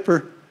my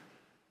diaper,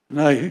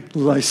 and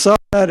I saw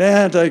that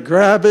ant, I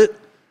grabbed it,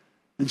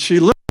 and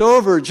she looked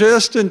over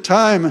just in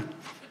time.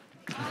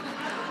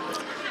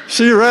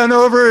 She ran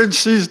over, and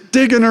she's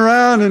digging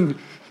around, and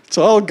it's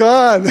all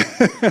gone.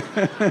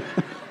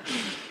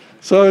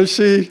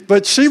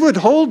 But she would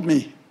hold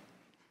me.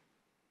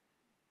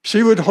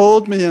 She would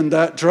hold me, and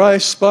that dry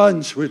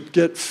sponge would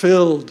get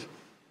filled.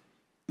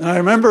 And I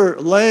remember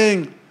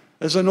laying,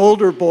 as an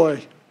older boy,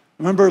 I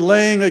remember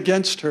laying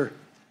against her.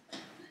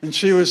 And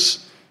she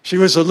was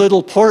a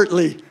little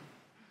portly.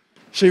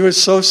 She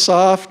was so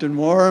soft and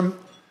warm.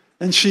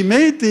 And she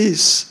made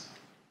these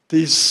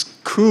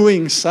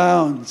cooing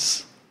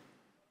sounds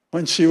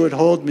when she would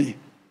hold me.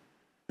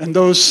 And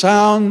those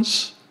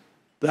sounds,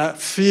 that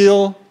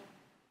feel,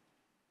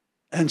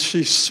 and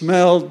she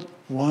smelled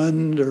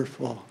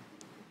wonderful.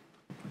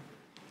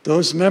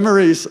 Those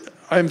memories,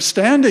 I'm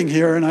standing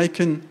here and I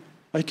can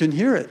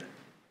hear it.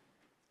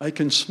 I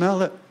can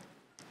smell it.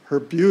 Her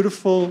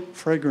beautiful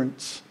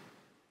fragrance.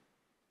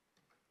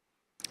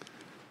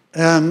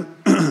 And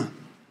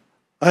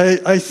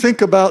I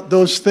think about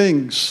those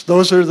things.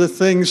 Those are the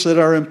things that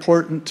are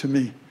important to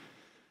me.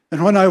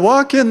 And when I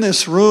walk in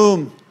this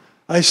room,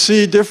 I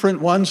see different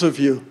ones of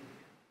you.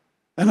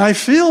 And I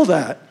feel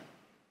that.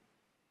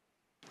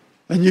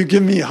 And you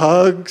give me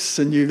hugs,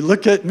 and you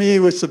look at me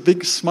with a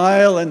big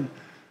smile, and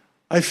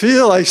I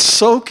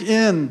soak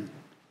in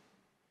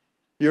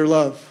your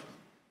love.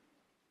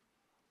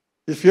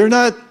 If you're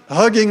not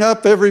hugging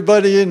up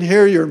everybody in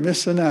here, you're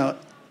missing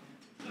out.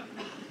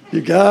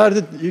 You got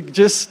it.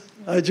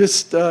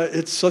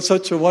 It's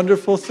such a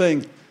wonderful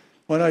thing.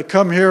 When I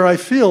come here, I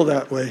feel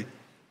that way.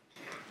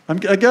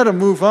 I got to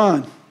move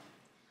on.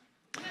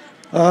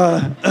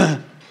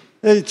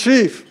 Hey,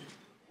 Chief,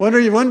 when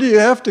do you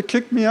have to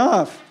kick me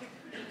off?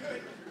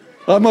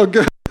 I'm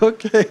okay.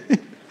 Okay.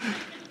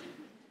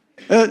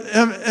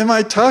 Am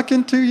I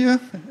talking to you?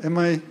 Am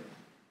I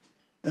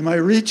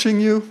reaching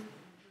you?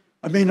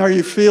 I mean, are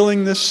you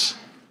feeling this?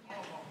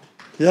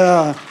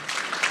 Yeah.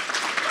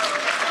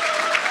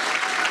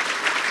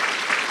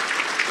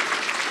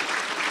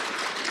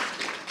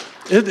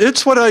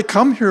 It's what I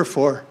come here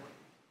for.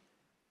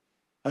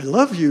 I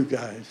love you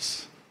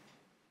guys.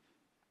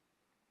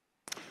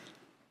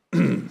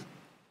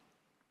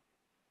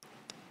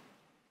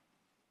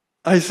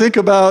 I think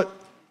about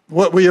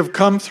what we have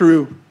come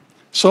through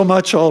so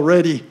much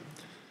already.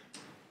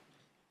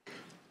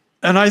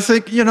 And I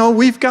think,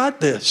 we've got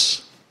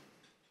this.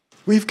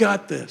 We've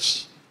got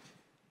this.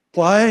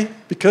 Why?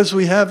 Because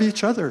we have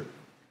each other.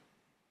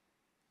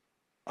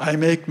 I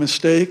make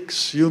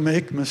mistakes, you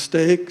make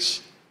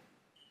mistakes.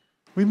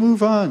 We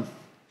move on.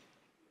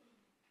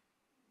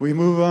 We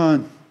move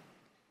on.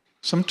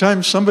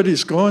 Sometimes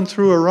somebody's going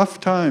through a rough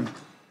time.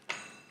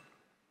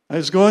 I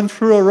was going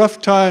through a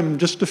rough time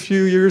just a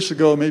few years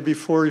ago, maybe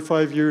 4 or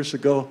 5 years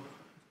ago.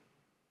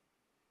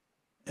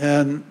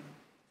 And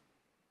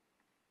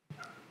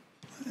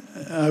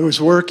I was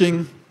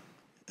working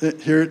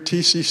here at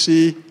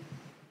TCC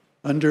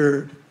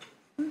under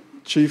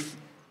Chief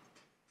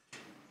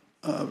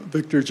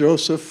Victor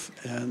Joseph,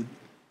 and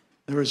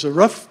there was a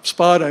rough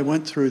spot I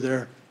went through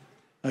there.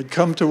 I'd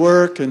come to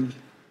work, and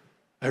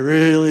I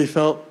really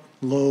felt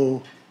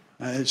low.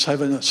 I was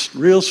having a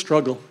real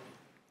struggle.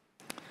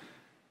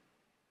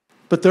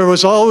 But there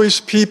was always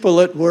people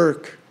at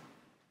work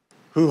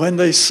who, when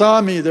they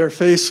saw me, their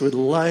face would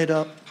light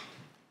up.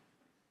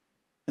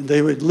 And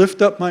they would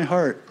lift up my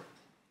heart,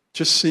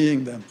 just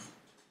seeing them.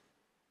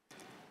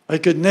 I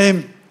could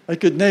name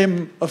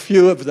a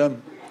few of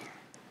them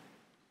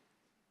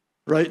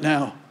right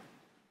now.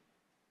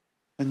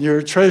 And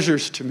you're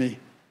treasures to me.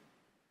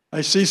 I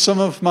see some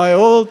of my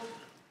old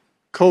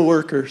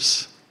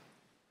co-workers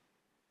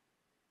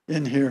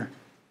in here.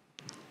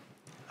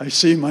 I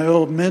see my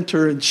old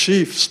mentor and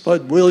chief,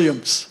 Spud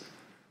Williams.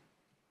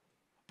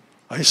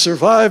 I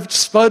survived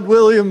Spud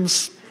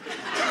Williams.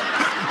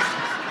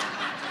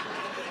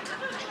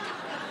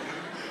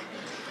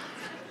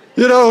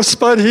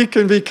 Spud, he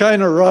can be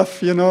kind of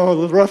rough,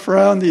 rough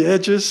around the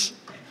edges.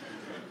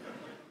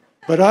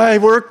 But I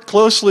worked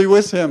closely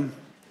with him,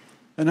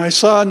 and I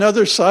saw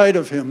another side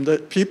of him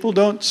that people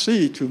don't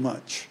see too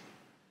much.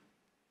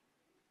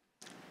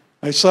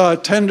 I saw a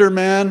tender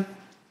man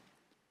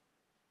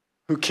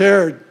who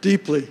cared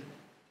deeply.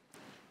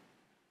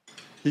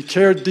 He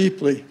cared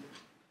deeply.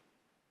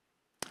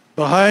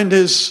 Behind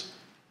his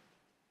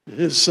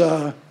his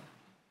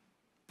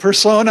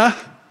persona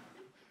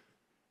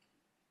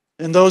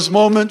in those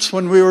moments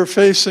when we were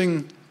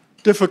facing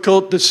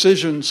difficult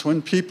decisions,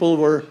 when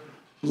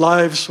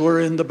lives were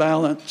in the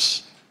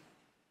balance,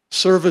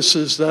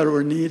 services that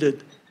were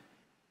needed.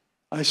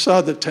 I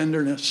saw the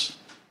tenderness.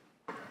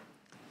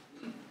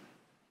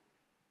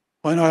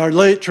 When our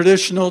late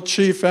traditional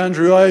chief,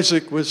 Andrew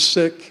Isaac, was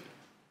sick,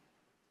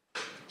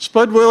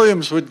 Spud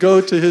Williams would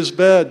go to his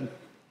bed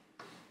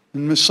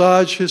and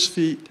massage his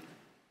feet.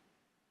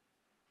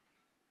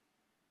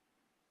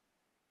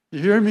 You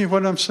hear me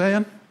what I'm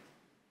saying?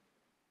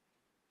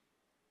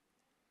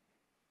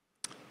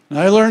 And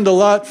I learned a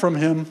lot from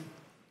him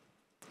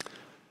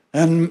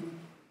and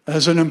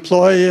as an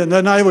employee, and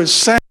then I was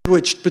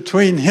sandwiched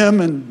between him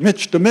and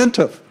Mitch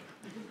Dementov.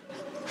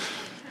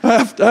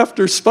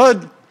 After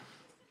Spud,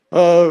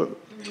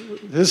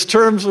 his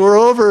terms were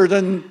over,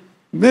 then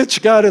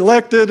Mitch got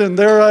elected, and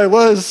there I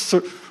was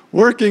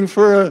working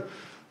for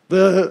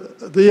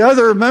the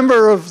other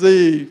member of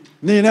the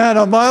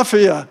Tanana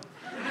Mafia.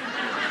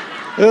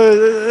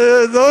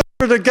 Those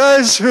were the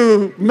guys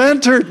who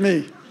mentored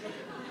me.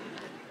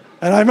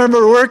 And I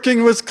remember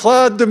working with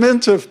Claude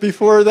Dementov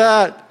before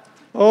that.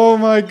 Oh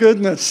my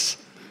goodness.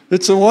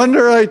 It's a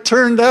wonder I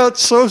turned out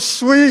so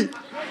sweet.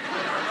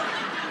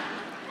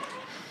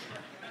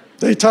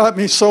 They taught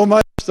me so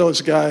much,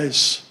 those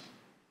guys.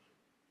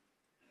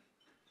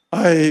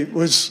 I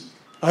was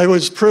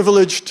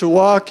privileged to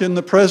walk in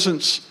the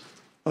presence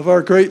of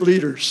our great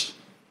leaders.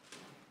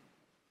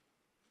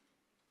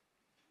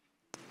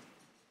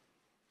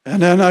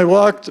 And then I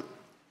walked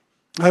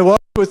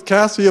with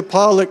Kathy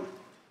Pollock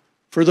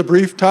for the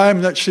brief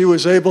time that she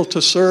was able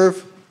to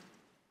serve.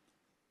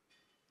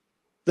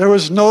 There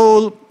was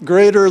no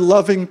greater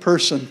loving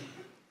person.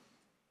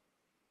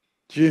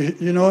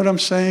 You know what I'm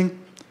saying?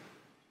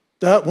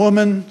 That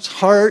woman's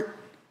heart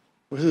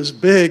was as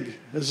big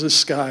as the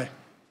sky.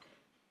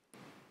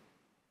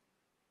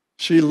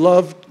 She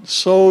loved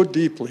so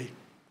deeply.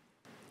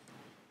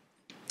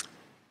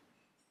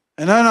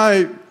 And then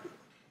I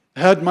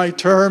had my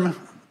term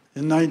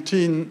in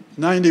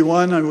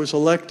 1991. I was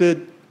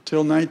elected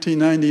till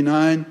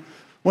 1999.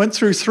 Went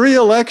through 3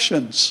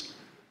 elections.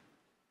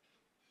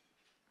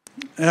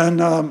 And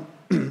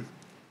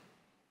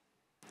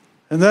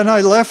then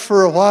I left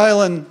for a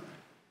while, and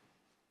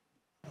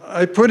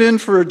I put in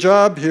for a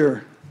job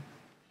here.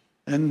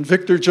 And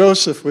Victor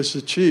Joseph was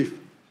the chief.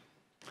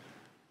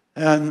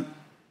 And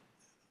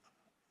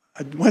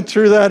I went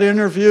through that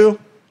interview,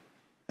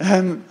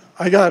 and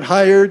I got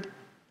hired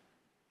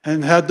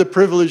and had the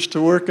privilege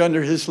to work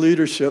under his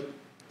leadership.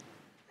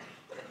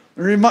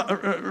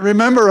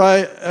 Remember,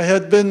 I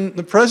had been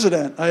the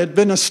president. I had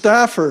been a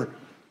staffer.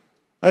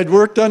 I'd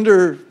worked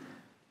under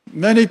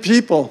many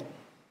people.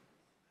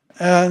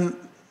 And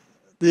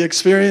the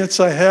experience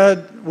I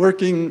had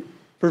working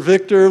for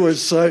Victor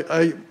was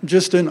I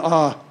just in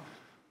awe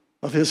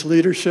of his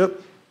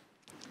leadership,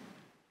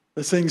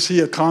 the things he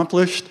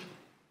accomplished.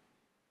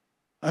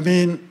 I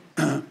mean,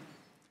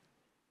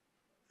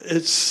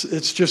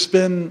 it's just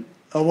been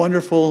a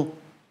wonderful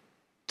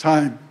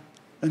time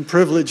and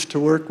privilege to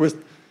work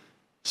with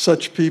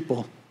such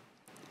people.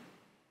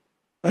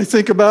 I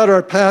think about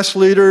our past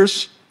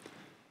leaders.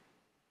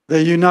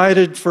 They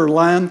united for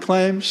land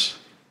claims.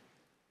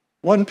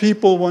 One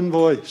people, one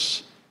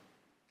voice.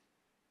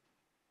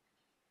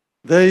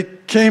 They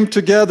came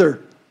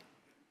together,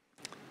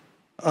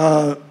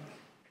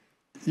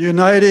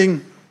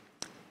 uniting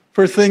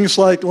for things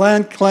like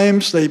land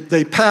claims.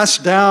 They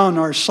passed down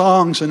our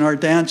songs and our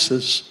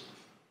dances.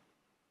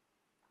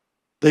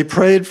 They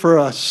prayed for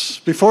us.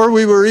 Before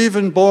we were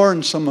even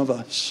born, some of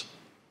us,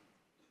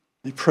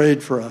 they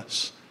prayed for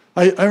us.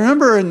 I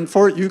remember in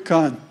Fort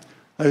Yukon,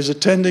 I was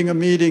attending a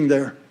meeting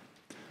there.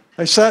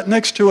 I sat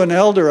next to an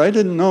elder. I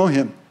didn't know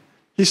him.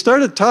 He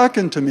started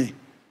talking to me.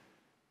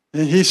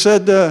 And he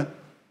said,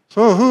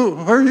 so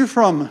where are you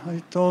from?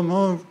 I told him,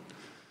 oh,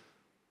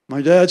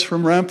 my dad's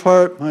from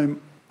Rampart. My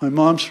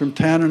mom's from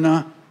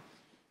Tanana.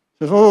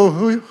 He said, oh,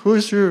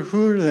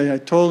 who are they? I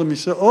told him. He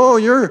said, oh,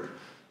 you're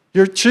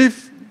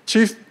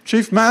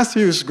Chief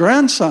Matthew's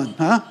grandson,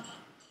 huh?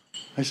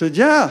 I said,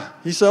 yeah.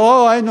 He said,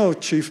 oh, I know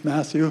Chief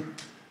Matthew.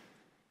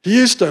 He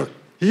used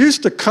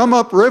to come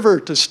up river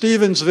to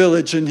Stevens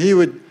Village, and he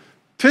would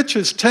pitch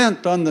his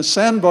tent on the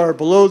sandbar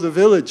below the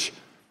village.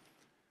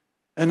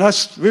 And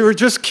we were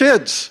just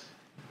kids.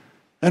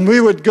 And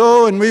we would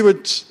go and we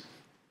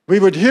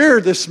would hear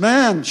this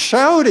man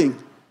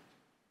shouting.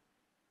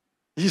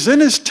 He's in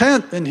his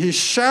tent and he's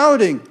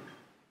shouting,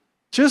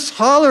 just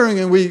hollering,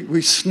 and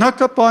we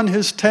snuck up on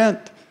his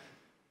tent.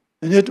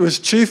 And it was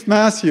Chief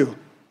Matthew.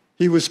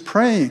 He was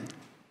praying.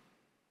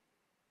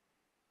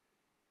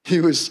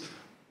 He was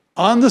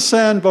on the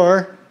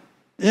sandbar,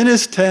 in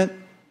his tent,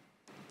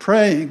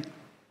 praying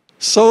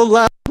so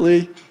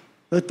loudly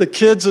that the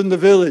kids in the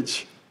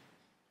village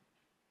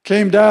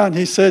came down.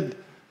 He said,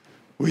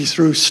 we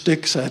threw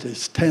sticks at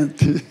his tent.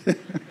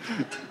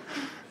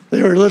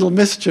 They were a little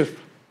mischief.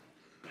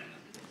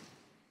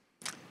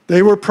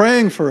 They were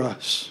praying for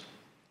us.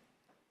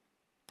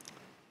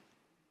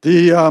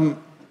 They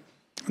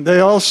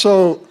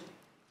also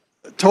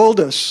told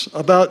us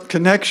about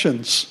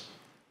connections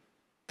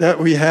that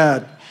we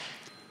had.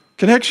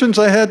 Connections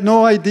I had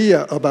no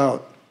idea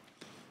about.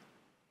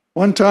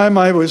 One time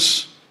I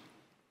was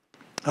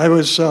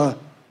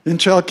in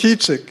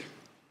Chalkitsik.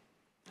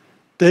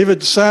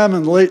 David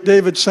Salmon, late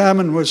David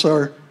Salmon, was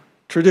our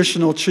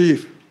traditional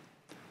chief.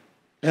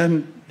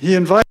 And he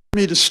invited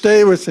me to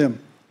stay with him.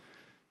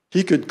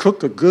 He could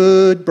cook a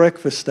good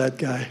breakfast, that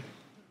guy.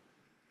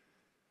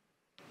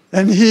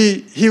 And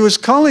he was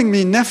calling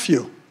me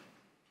nephew.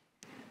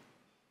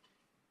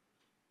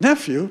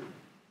 Nephew?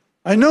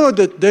 I know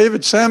that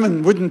David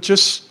Salmon wouldn't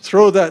just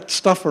throw that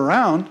stuff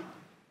around.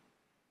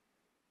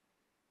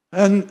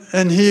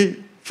 And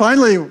he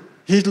finally,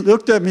 he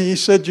looked at me, he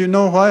said, "You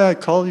know why I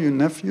call you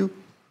nephew?"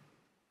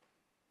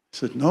 I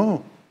said,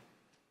 "No."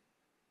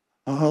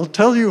 "I'll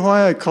tell you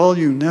why I call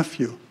you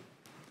nephew.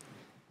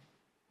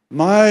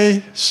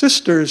 My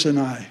sisters and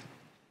I,"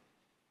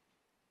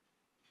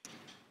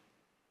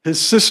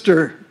 his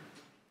sisters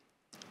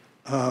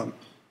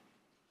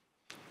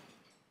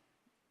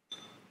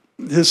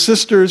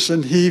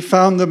and he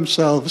found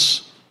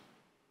themselves,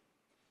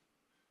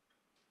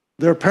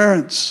 their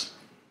parents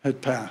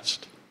had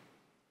passed.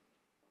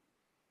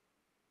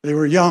 They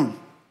were young.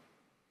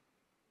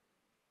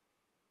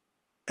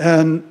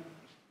 And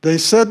they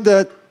said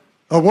that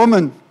a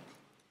woman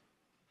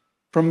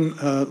from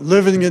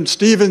living in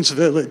Stevens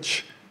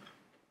Village,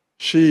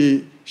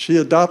 she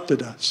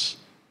adopted us.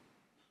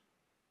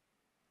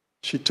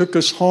 She took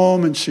us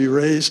home and she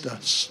raised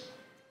us.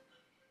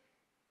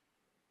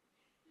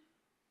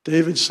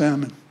 David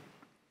Salmon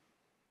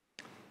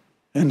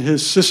and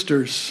his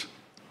sisters.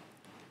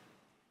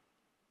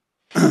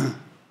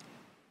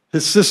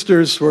 His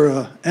sisters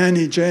were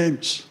Annie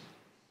James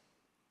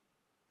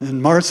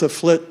and Martha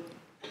Flitt.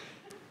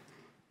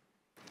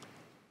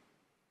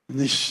 And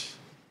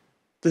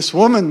this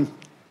woman,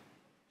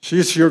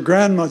 she's your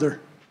grandmother.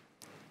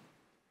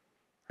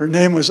 Her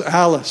name was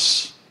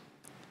Alice.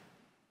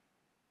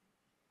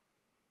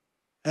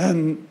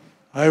 And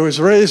I was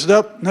raised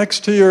up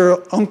next to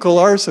your Uncle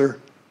Arthur.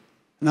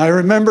 And I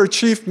remember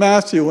Chief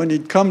Matthew, when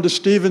he'd come to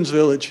Stevens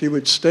Village, he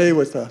would stay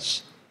with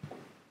us.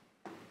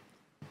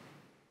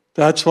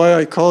 That's why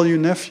I call you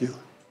nephew.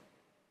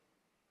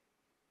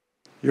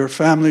 Your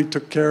family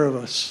took care of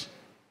us.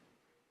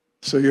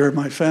 So you're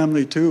my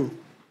family too.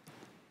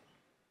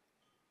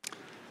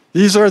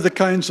 These are the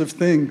kinds of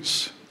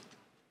things.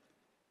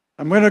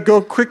 I'm going to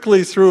go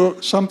quickly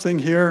through something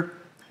here.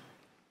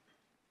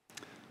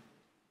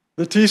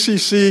 The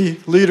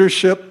TCC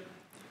leadership,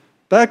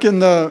 back in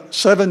the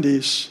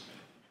 70s,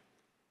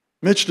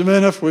 Mitch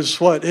Dominoff was,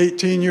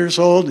 18 years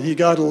old, and he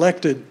got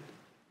elected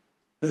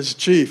as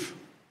chief,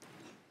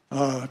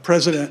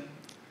 president.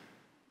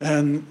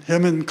 And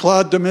him and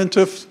Claude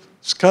Dominoff,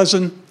 his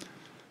cousin,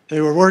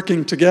 they were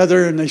working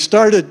together, and they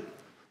started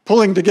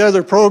pulling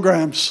together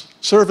programs,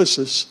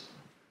 services.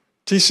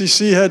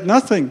 TCC had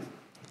nothing,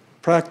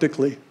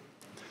 practically.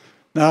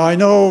 Now, I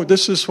know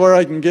this is where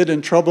I can get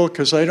in trouble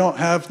because I don't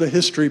have the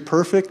history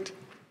perfect.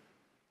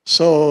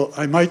 So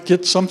I might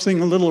get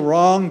something a little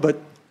wrong, but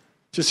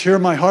just hear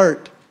my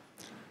heart.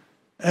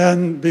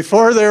 And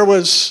before there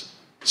was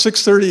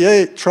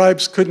 638,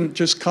 tribes couldn't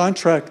just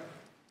contract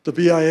the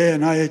BIA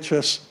and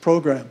IHS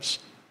programs.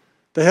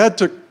 They had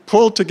to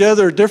pull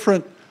together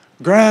different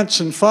grants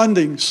and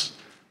fundings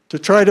to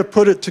try to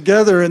put it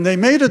together. And they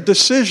made a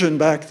decision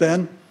back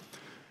then,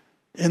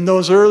 in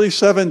those early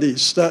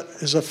 70s, that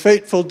is a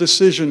fateful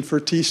decision for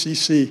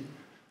TCC.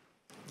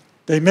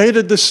 They made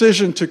a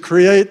decision to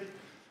create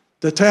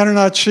the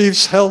Tanana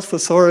Chiefs Health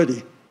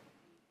Authority.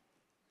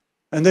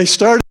 And they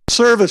started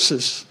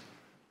services.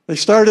 They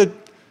started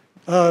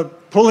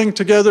pulling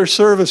together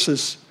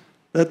services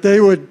that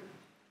they would,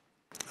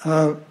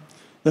 that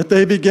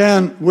they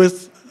began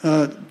with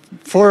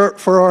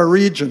for our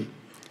region.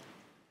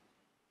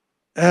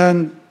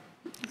 And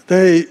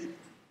they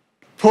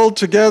pulled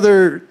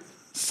together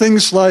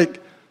things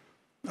like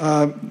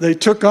they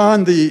took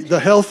on the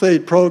health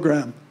aid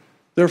program.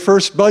 Their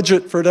first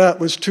budget for that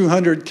was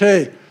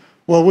 $200K.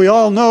 Well, we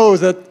all know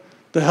that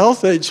the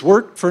health aides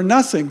worked for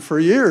nothing for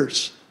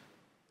years.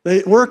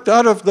 They worked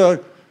out of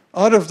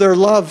their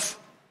love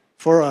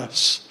for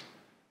us.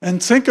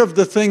 And think of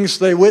the things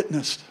they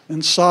witnessed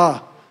and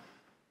saw: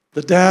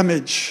 the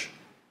damage,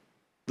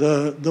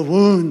 the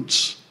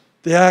wounds,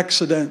 the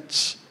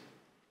accidents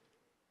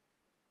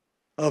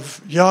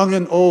of young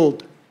and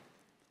old.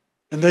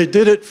 And they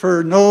did it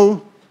for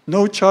no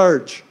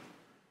charge,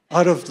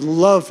 out of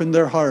love in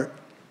their heart.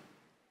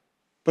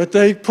 But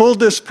they pulled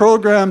this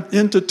program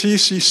into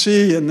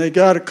TCC, and they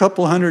got a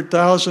couple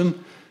 $100,000.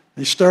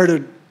 They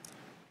started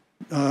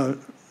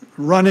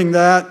running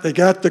that. They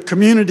got the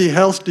Community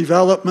Health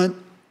Development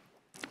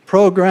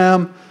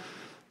Program,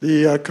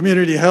 the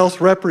Community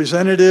Health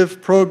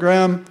Representative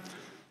Program.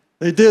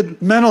 They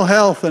did mental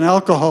health and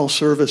alcohol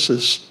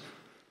services,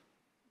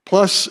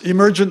 plus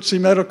emergency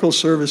medical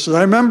services.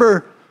 I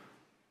remember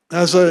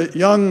as a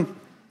young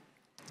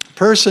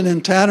person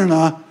in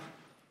Tanana,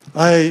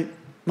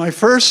 my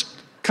first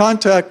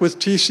contact with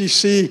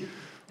TCC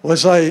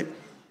was I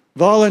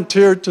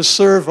volunteered to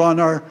serve on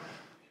our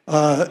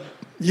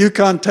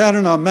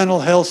Yukon-Tanana Mental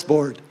Health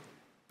Board.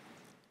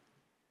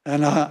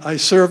 And I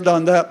served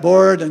on that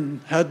board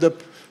and had the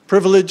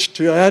privilege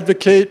to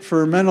advocate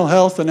for mental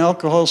health and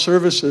alcohol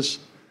services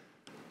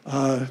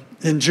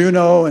in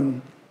Juneau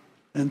and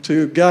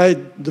to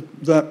guide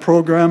that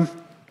program.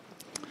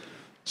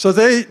 So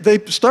they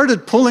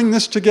started pulling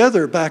this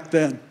together back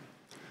then.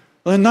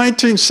 In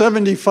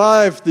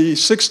 1975, the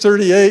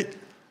 638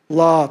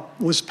 law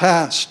was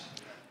passed.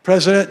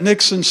 President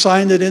Nixon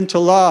signed it into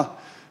law.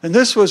 And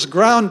this was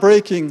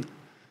groundbreaking.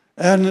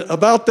 And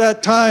about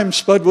that time,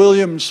 Spud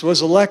Williams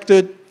was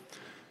elected.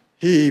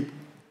 He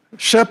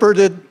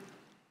shepherded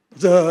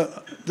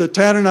the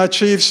Tanana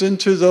Chiefs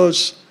into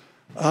those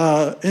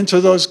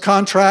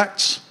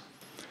contracts.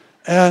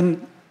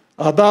 And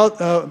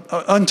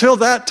until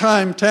that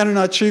time,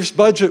 Tanana Chiefs'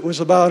 budget was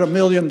about $1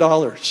 million.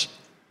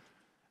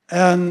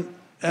 And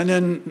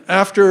then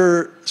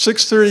after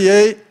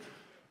 638,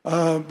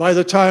 by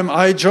the time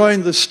I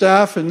joined the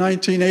staff in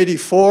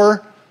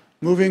 1984,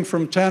 moving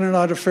from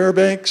Tanana to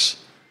Fairbanks,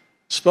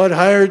 Spud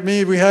hired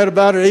me. We had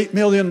about $8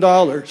 million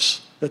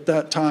at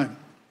that time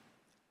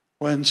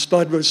when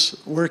Spud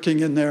was working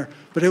in there,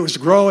 but it was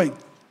growing.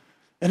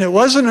 And it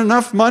wasn't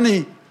enough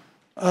money.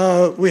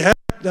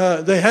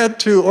 They had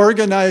to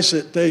organize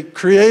it. They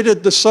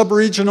created the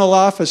sub-regional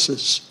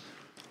offices.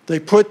 They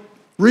put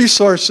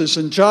resources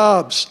and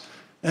jobs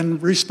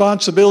and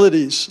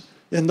responsibilities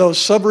in those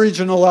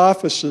sub-regional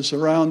offices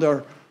around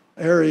our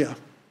area.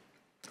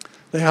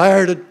 They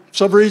hired a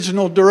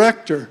sub-regional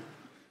director.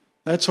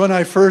 That's when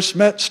I first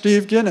met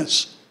Steve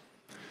Guinness.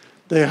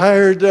 They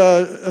hired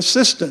an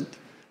assistant,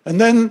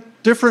 and then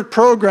different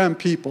program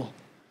people.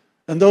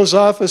 And those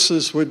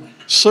offices would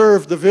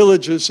serve the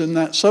villages in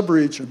that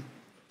sub-region.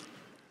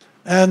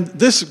 And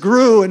this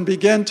grew and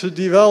began to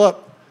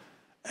develop.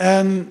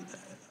 And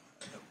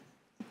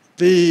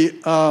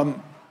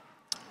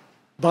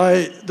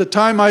by the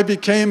time I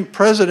became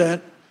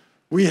president,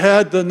 we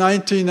had the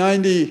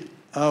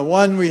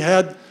 1991, we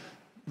had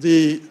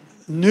the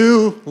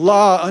new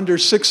law under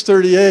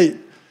 638.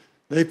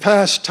 They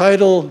passed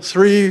Title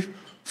 3,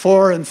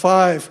 4, and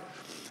 5.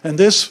 And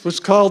this was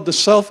called the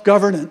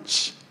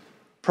Self-Governance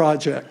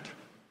Project,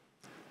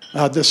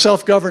 the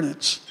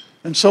self-governance.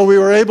 And so we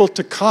were able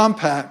to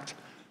compact.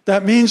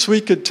 That means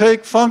we could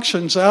take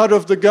functions out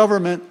of the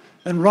government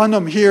and run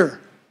them here.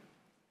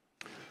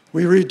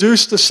 We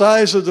reduced the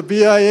size of the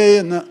BIA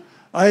and the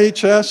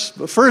IHS,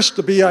 but first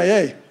the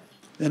BIA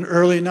in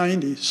early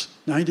 90s,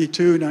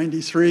 92,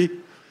 93.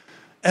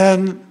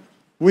 And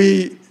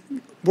we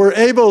were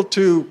able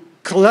to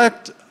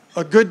collect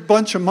a good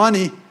bunch of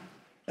money,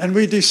 and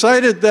we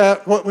decided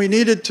that what we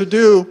needed to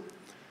do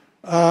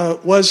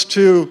was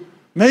to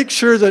make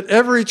sure that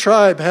every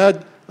tribe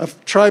had a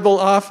tribal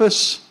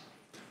office,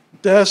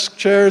 desk,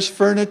 chairs,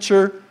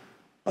 furniture,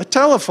 a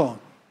telephone.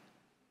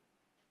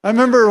 I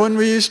remember when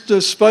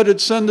Spud would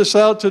send us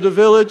out to the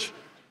village,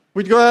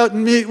 we'd go out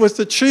and meet with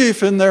the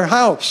chief in their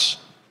house.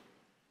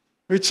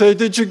 We'd say,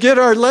 "Did you get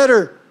our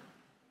letter?"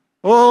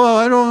 "Oh,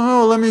 I don't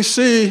know, let me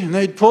see." And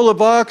they'd pull a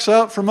box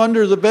out from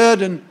under the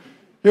bed, and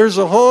here's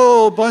a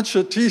whole bunch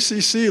of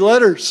TCC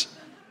letters.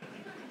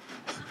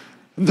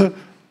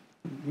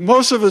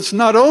 Most of it's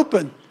not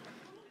open.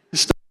 You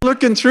start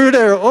looking through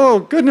there, oh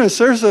goodness,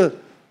 there's a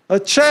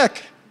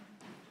check.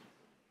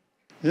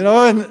 You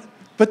know,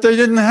 but they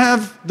didn't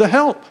have the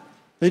help.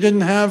 They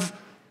didn't have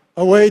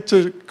a way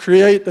to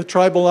create a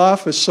tribal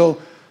office. So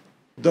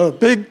the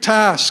big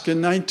task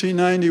in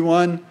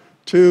 1991,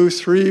 2,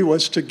 3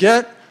 was to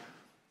get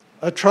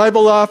a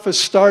tribal office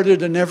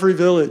started in every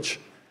village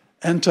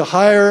and to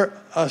hire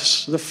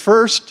the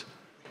first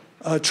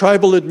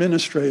tribal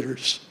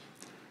administrators.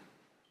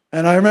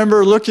 And I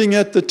remember looking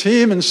at the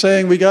team and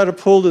saying, we got to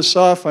pull this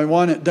off. I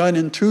want it done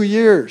in 2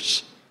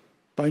 years,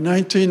 by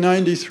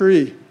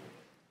 1993.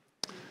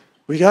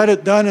 We got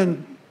it done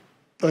in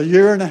a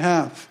year and a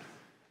half.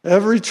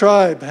 Every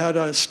tribe had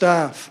a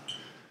staff.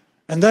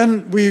 And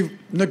then we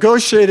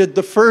negotiated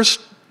the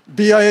first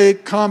BIA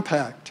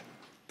compact.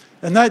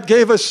 And that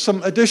gave us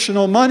some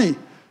additional money.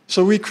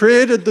 So we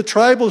created the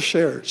tribal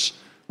shares.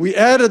 We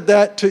added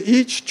that to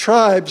each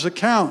tribe's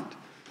account.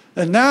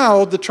 And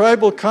now the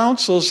tribal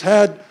councils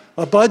had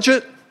a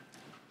budget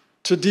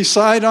to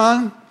decide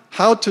on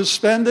how to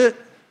spend it.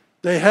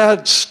 They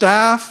had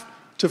staff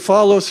to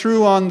follow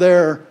through on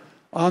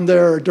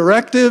their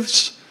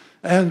directives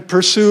and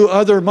pursue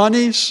other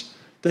monies.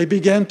 They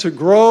began to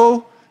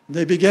grow.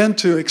 They began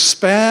to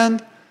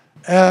expand.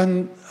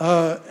 And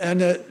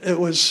it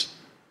was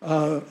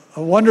a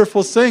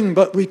wonderful thing,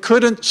 but we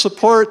couldn't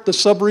support the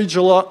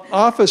sub-regional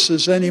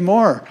offices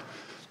anymore.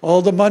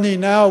 All the money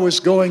now was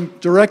going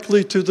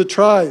directly to the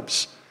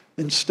tribes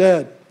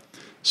instead.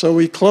 So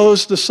we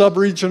closed the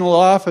sub-regional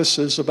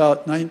offices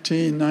about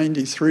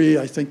 1993,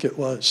 I think it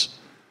was,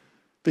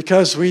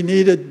 because we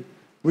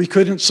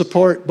couldn't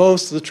support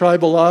both the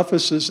tribal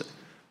offices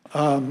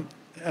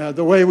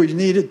the way we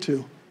needed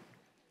to,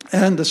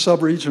 and the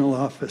sub-regional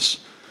office.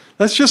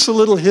 That's just a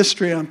little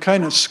history. I'm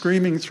kind of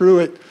screaming through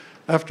it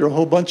after a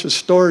whole bunch of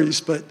stories,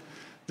 but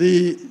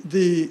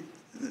the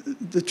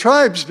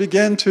tribes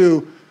began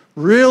to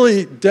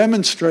really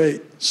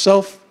demonstrate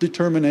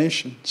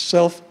self-determination,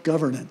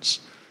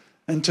 self-governance.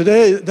 And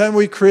today, then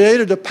we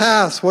created a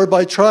path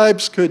whereby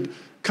tribes could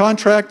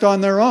contract on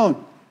their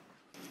own.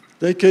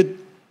 They could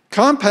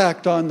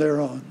compact on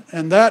their own.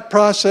 And that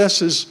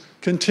process is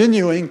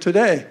continuing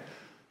today.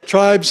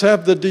 Tribes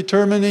have the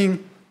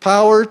determining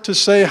power to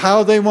say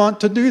how they want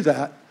to do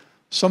that.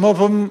 Some of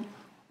them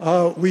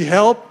we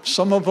help,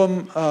 some of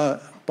them,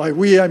 by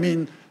we I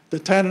mean the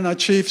Tanana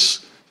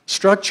Chiefs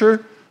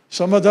structure,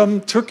 some of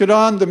them took it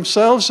on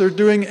themselves. They're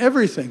doing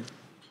everything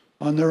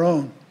on their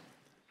own.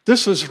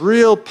 This was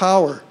real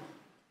power.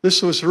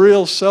 This was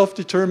real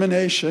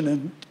self-determination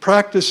and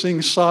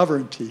practicing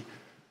sovereignty.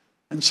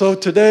 And so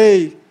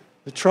today,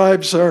 the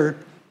tribes are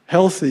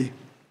healthy.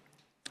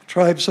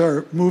 Tribes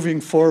are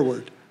moving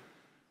forward.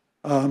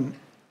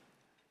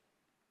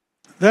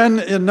 Then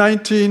in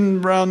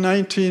around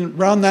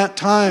that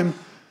time,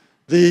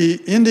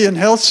 the Indian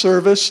Health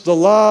Service, the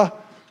law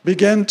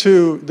began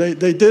to,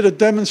 they did a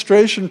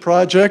demonstration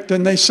project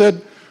and they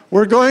said,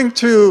 we're going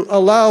to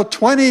allow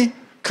 20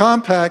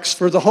 compacts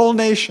for the whole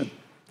nation.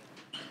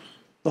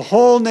 The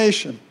whole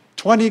nation,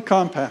 20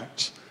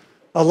 compacts.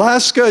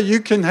 Alaska,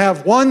 you can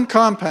have one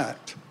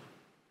compact,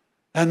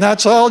 and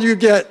that's all you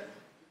get.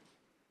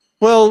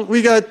 Well,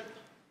 we got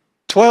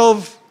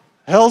 12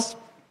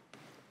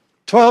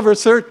 or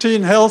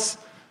 13 health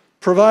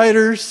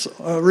providers,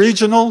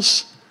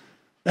 regionals,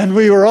 and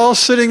we were all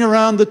sitting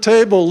around the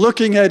table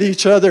looking at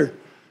each other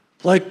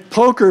like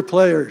poker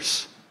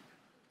players.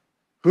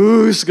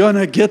 Who's going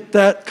to get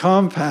that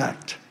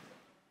compact?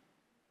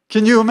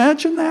 Can you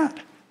imagine that?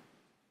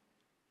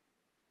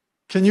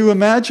 Can you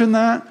imagine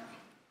that?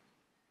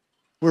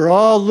 We're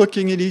all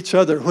looking at each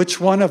other. Which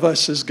one of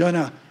us is going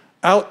to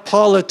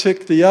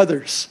out-politic the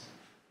others,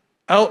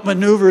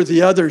 outmaneuver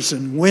the others,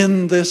 and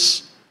win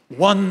this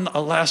one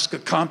Alaska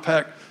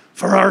compact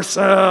for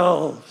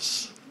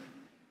ourselves?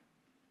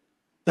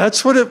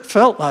 That's what it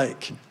felt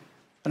like.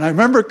 And I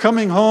remember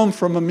coming home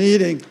from a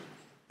meeting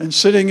and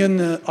sitting in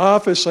the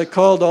office. I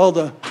called all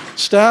the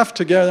staff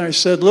together and I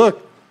said,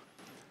 look,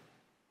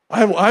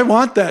 I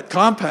want that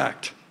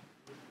compact.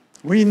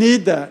 We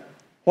need that.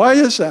 Why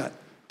is that?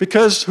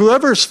 Because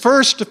whoever's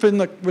first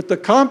with the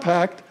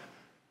compact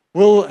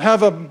will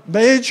have a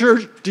major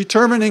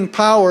determining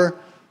power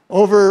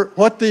over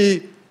what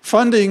the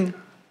funding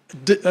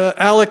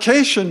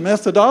allocation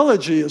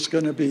methodology is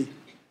going to be.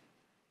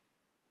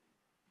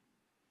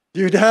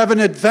 You'd have an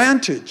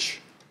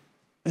advantage,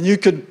 and you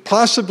could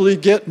possibly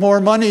get more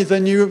money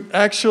than you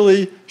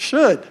actually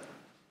should.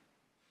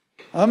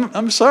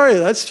 I'm sorry,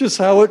 that's just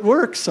how it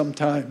works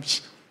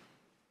sometimes.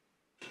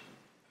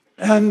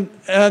 And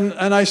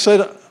I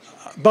said,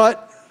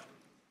 but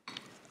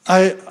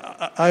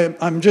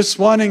I'm just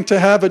wanting to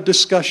have a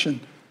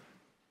discussion.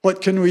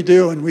 What can we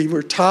do? And we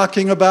were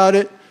talking about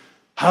it.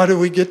 How do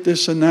we get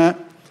this and that?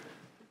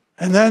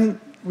 And then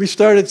we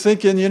started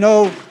thinking, you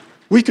know,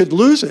 we could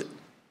lose it.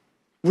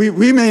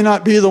 We may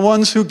not be the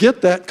ones who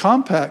get that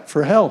compact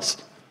for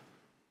health.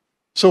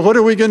 So what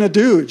are we going to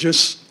do?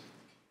 Just,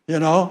 you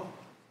know,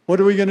 what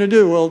are we going to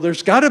do? Well,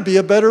 there's got to be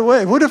a better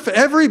way. What if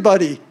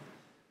everybody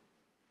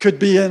could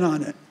be in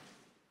on it?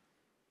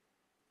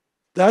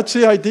 That's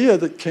the idea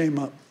that came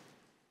up.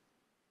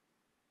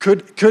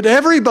 Could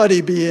everybody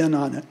be in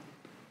on it?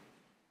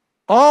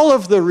 All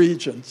of the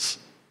regions.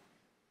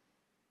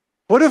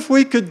 What if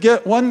we could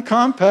get one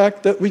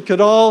compact that we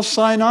could all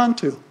sign on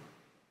to?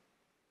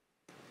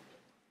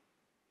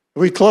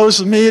 We closed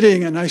the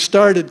meeting and I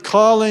started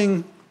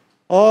calling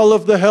all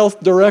of the health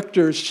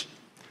directors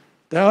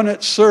down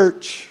at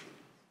Search,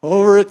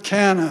 over at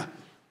Canna,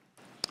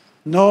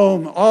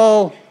 Nome,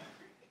 all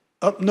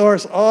up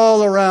north,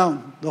 all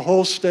around the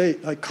whole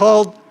state. I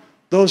called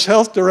those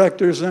health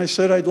directors and I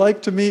said, I'd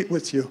like to meet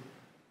with you.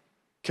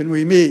 Can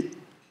we meet?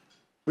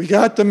 We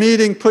got the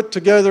meeting put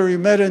together. We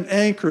met in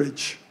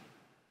Anchorage.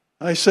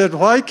 I said,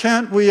 why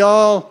can't we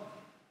all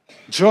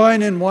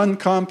join in one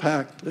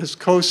compact as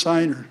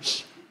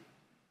co-signers?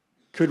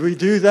 Could we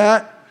do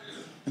that?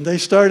 And we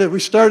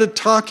started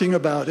talking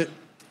about it.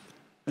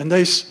 And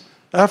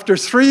after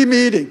 3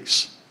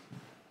 meetings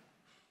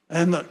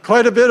and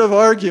quite a bit of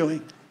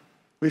arguing,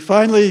 we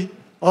finally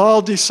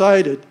all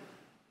decided,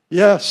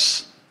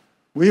 yes,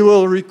 we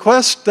will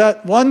request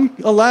that one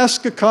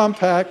Alaska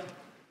compact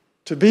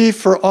to be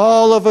for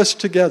all of us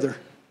together.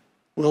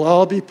 We'll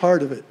all be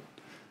part of it.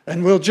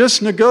 And we'll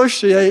just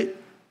negotiate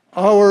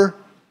our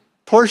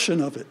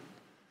portion of it.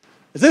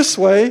 This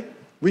way,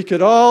 we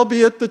could all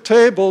be at the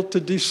table to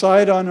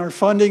decide on our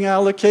funding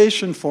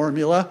allocation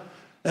formula,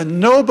 and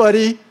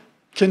nobody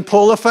can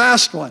pull a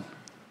fast one.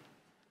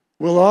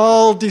 We'll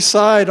all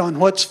decide on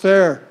what's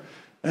fair.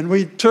 And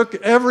we took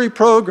every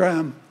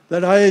program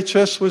that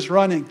IHS was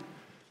running.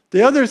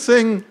 The other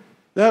thing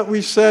that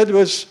we said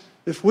was,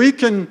 if we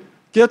can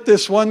get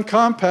this one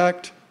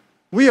compact,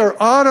 we are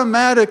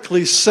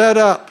automatically set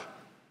up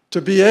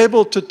to be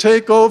able to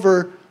take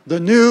over the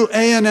new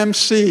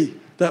ANMC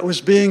that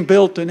was being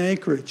built in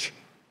Anchorage.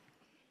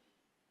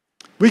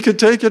 We could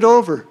take it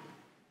over.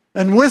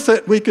 And with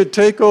it, we could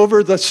take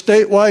over the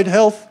statewide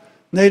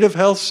native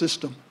health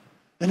system.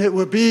 And it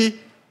would be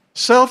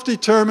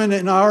self-determined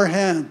in our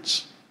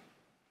hands.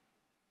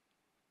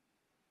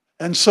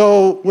 And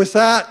so with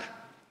that,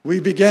 we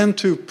began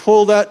to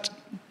pull that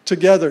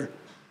together.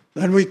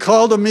 Then we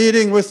called a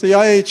meeting with the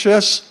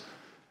IHS,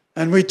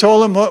 and we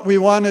told them what we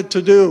wanted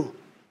to do.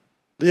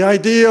 The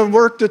idea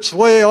worked its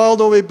way all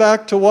the way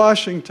back to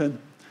Washington.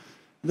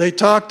 They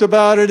talked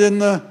about it in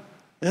the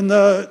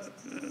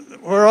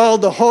where all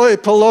the hoi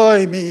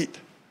polloi meet,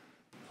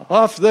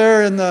 off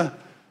there in the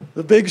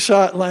big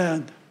shot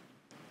land.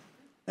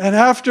 And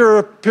after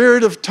a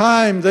period of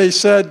time, they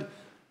said,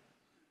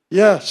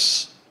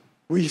 yes,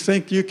 we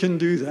think you can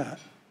do that.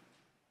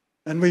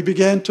 And we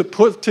began to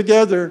put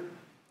together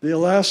the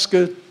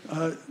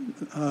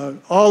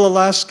All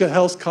Alaska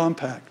Health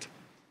Compact.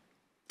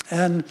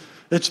 And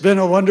it's been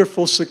a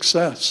wonderful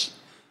success.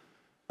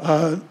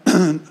 A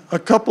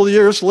couple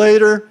years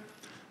later,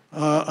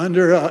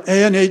 under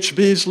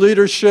ANHB's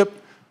leadership,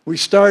 we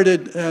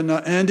started, and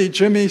Andy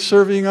Jimmy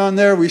serving on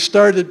there, we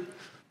started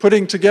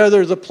putting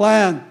together the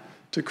plan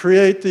to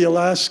create the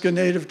Alaska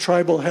Native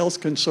Tribal Health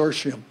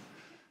Consortium.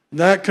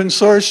 That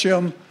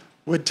consortium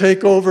would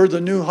take over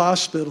the new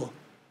hospital.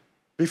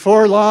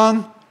 Before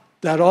long,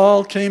 that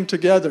all came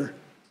together.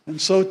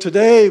 And so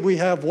today we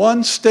have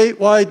one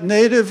statewide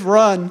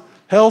Native-run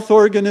health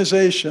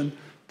organization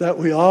that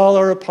we all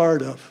are a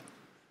part of,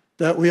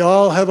 that we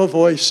all have a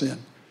voice in.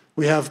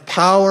 We have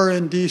power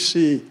in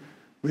DC.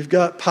 We've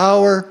got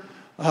power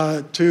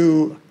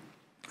to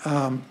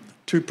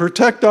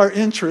protect our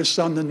interests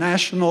on the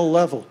national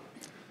level.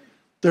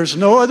 There's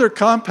no other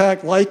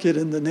compact like it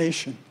in the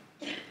nation.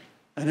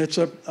 And it's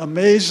an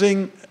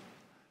amazing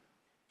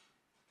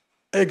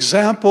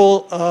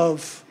example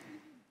of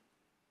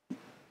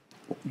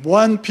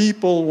one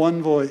people,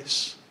 one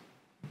voice.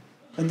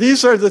 And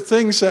these are the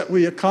things that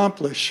we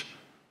accomplish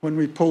when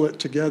we pull it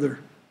together.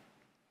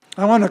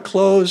 I want to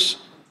close.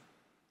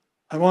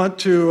 I want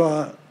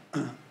to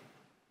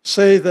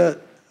say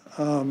that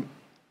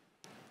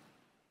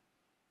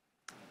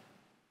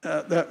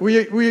that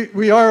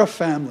we are a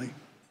family,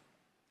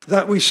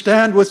 that we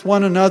stand with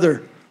one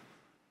another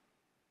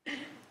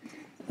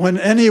when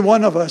any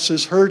one of us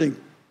is hurting.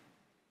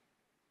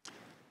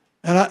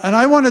 And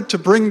I wanted to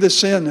bring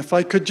this in, if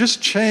I could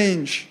just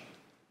change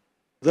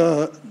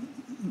the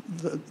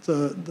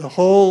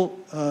whole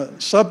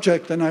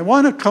subject, and I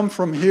want to come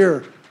from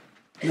here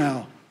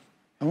now.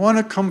 I want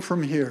to come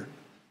from here.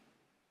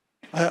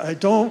 I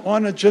don't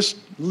want to just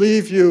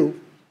leave you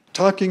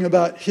talking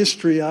about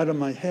history out of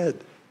my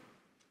head.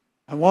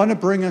 I want to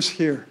bring us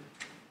here,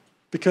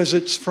 because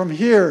it's from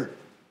here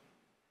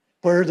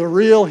where the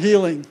real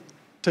healing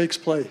takes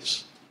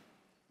place.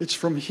 It's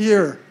from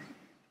here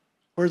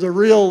where the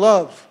real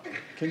love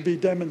can be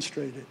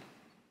demonstrated.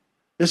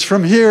 It's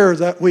from here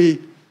that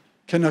we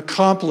can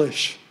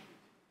accomplish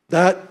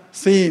that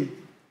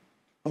theme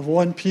of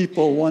one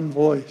people, one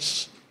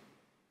voice.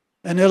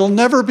 And it'll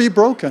never be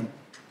broken.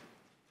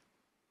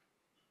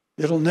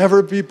 It'll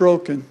never be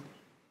broken.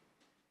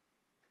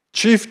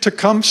 Chief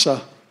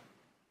Tecumseh,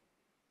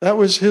 that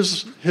was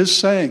his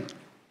saying.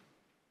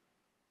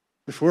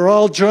 If we're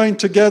all joined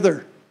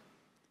together,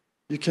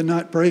 you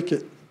cannot break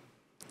it.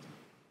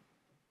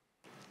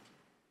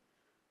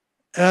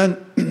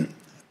 And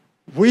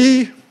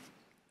we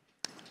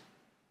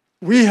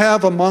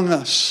have among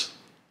us,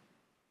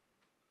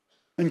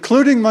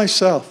 including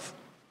myself,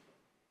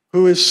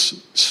 who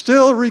is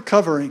still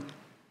recovering.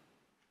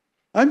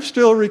 I'm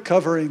still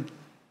recovering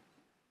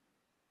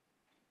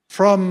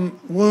from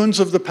wounds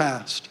of the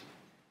past.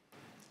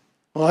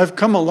 Well, I've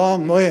come a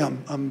long way.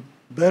 I'm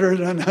better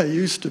than I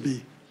used to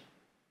be.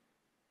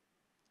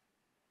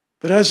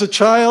 But as a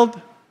child,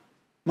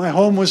 my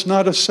home was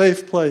not a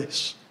safe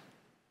place.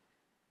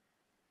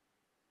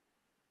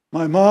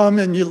 My mom,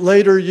 in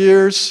later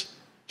years,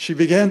 she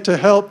began to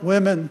help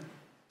women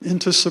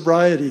into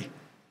sobriety.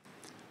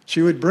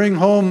 She would bring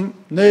home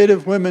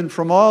Native women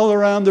from all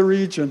around the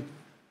region.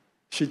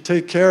 She'd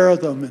take care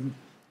of them and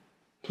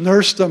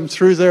nurse them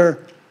through their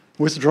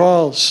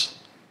withdrawals,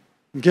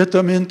 and get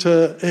them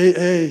into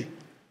AA,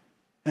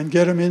 and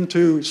get them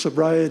into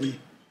sobriety.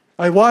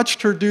 I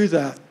watched her do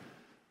that.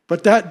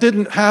 But that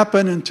didn't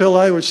happen until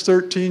I was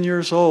 13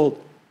 years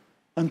old.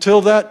 Until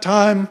that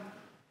time,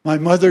 my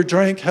mother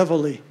drank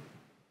heavily.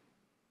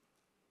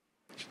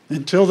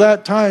 Until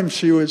that time,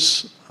 she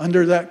was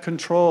under that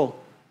control.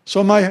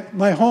 So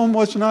my home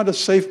was not a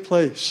safe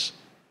place.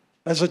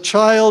 As a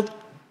child,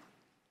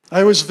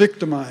 I was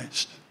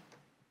victimized.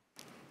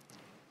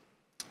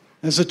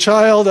 As a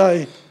child,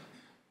 I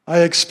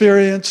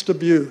experienced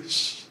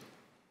abuse.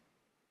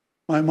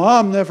 My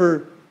mom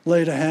never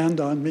laid a hand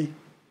on me.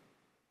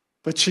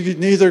 But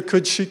neither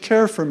could she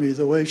care for me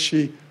the way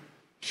she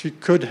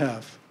could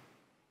have.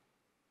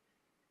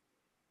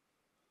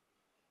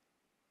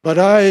 But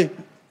I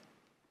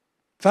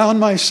found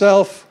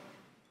myself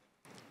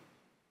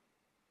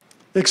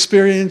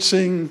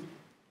experiencing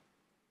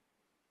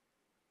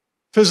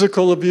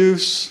physical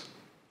abuse,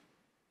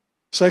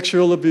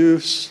 sexual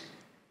abuse.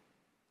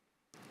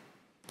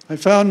 I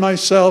found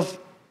myself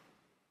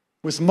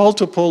with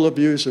multiple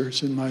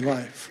abusers in my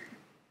life.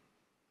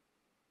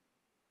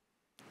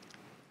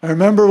 I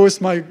remember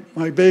with my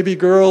baby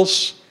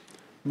girls,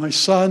 my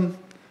son,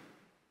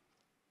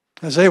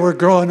 as they were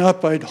growing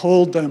up, I'd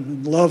hold them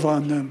and love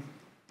on them.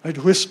 I'd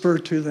whisper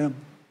to them,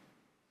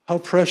 how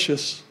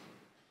precious.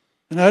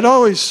 And I'd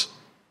always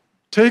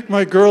take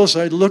my girls,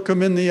 I'd look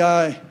them in the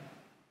eye.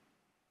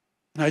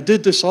 And I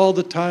did this all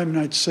the time, and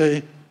I'd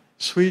say,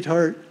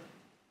 sweetheart,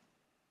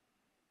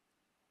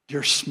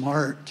 you're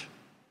smart,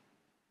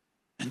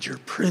 and you're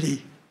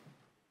pretty.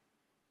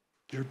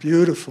 You're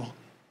beautiful.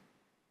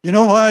 You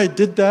know why I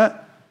did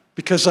that?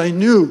 Because I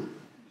knew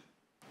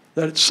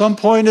that at some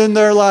point in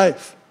their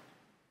life,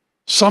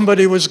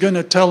 somebody was going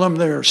to tell them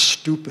they're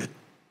stupid.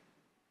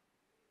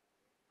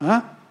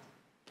 Huh?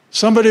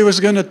 Somebody was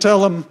going to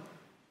tell them,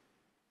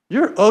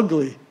 you're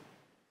ugly.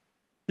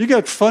 You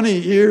got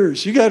funny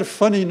ears. You got a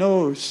funny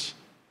nose.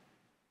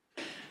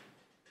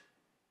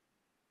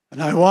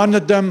 And I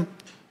wanted them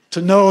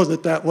to know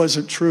that that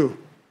wasn't true.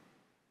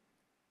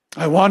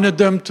 I wanted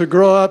them to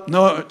grow up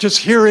just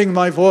hearing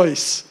my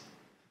voice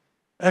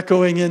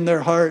echoing in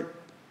their heart.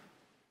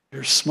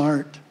 You're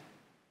smart.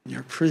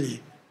 You're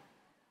pretty.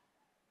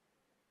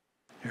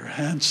 You're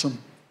handsome.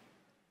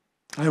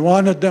 I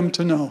wanted them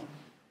to know.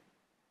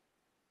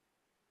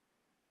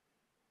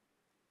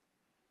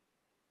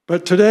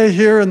 But today,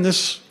 here in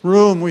this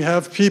room, we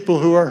have people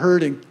who are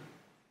hurting.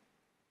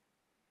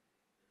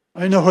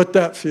 I know what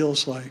that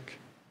feels like.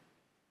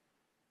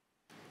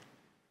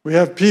 We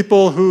have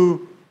people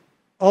who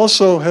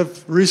also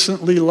have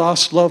recently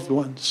lost loved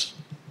ones,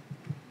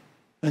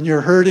 and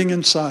you're hurting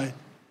inside.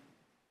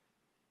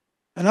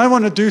 And I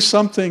want to do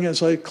something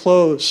as I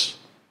close.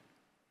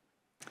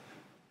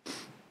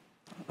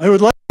 I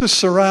would like to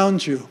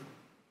surround you.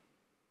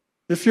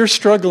 If you're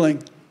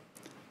struggling,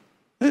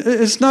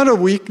 it's not a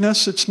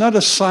weakness. It's not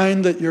a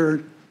sign that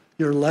you're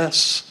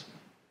less.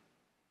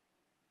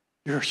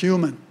 You're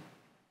human.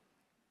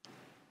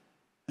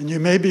 And you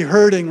may be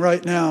hurting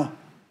right now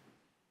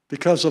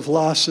because of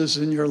losses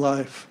in your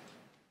life.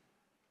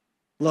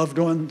 Loved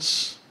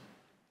ones,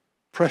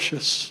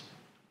 precious.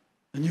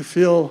 And you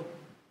feel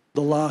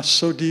the loss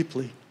so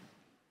deeply.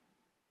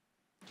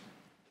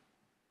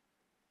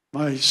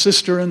 My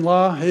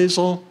sister-in-law,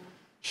 Hazel,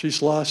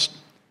 she's lost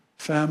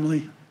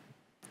family.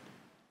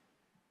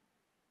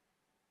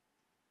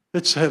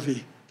 It's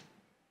heavy.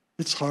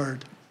 It's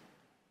hard.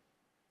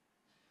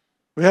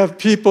 We have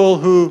people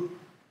who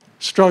are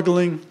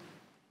struggling,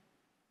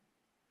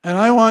 and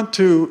I want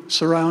to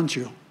surround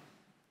you.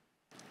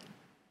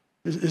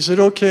 Is it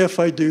okay if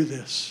I do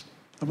this?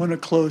 I want to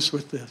close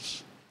with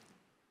this.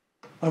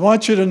 I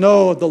want you to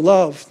know the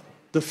love,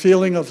 the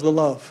feeling of the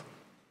love.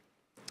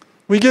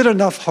 We get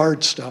enough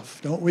hard stuff,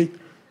 don't we?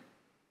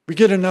 We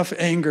get enough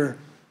anger,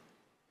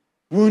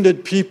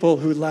 wounded people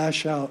who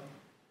lash out.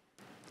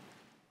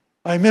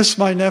 I miss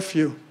my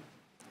nephew.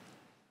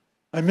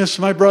 I miss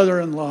my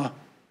brother-in-law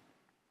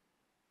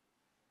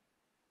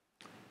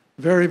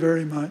very,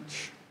 very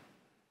much.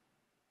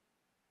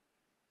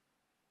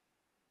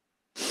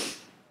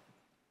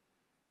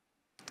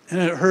 And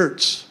it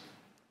hurts.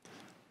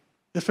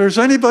 If there's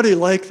anybody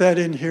like that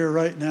in here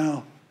right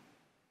now,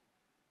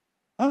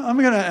 I'm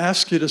going to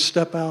ask you to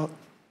step out.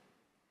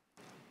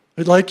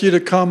 I'd like you to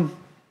come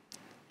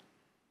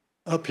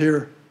up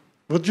here.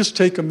 We'll just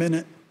take a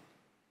minute.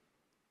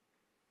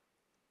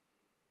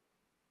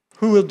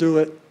 Who will do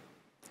it?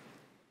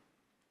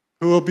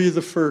 Who will be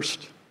the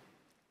first?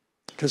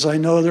 Because I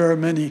know there are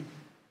many.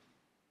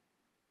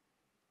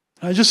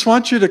 I just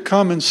want you to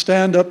come and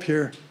stand up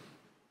here.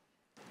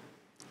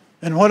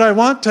 And what I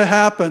want to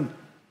happen,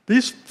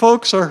 these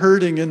folks are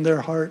hurting in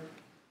their heart.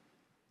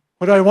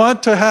 What I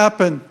want to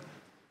happen,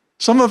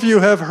 some of you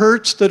have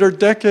hurts that are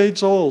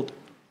decades old,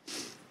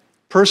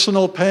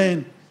 personal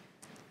pain.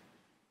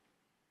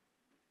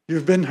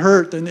 You've been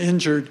hurt and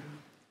injured.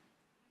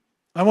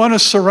 I want to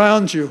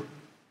surround you.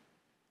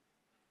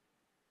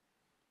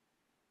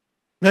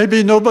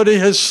 Maybe nobody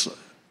has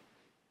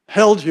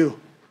held you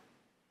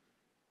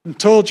and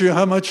told you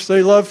how much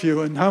they love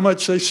you and how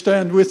much they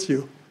stand with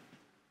you.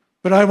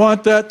 But I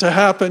want that to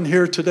happen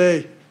here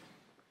today.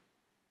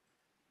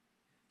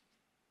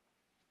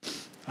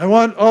 I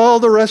want all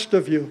the rest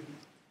of you.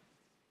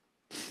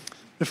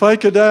 If I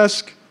could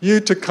ask you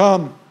to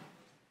come.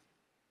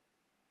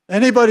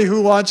 Anybody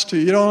who wants to,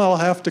 you don't all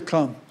have to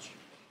come.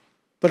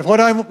 But what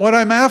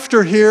I'm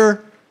after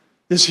here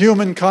is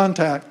human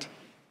contact.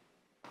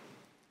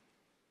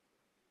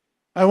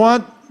 I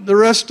want the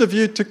rest of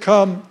you to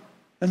come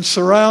and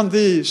surround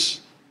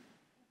these.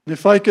 And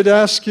if I could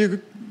ask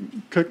you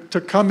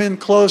to come in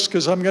close,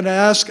 because I'm going to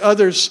ask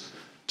others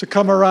to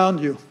come around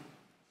you.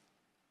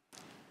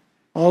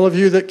 All of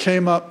you that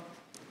came up.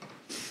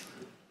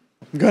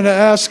 I'm going to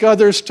ask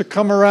others to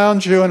come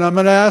around you, and I'm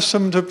going to ask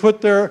them to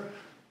put their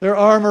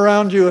arm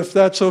around you, if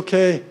that's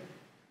okay.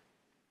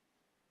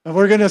 And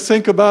we're going to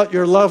think about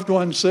your loved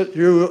ones that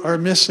you are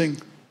missing.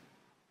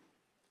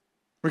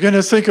 We're going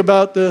to think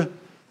about the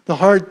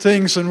hard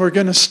things, and we're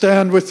going to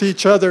stand with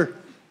each other.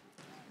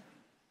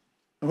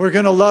 And we're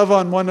going to love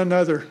on one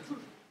another.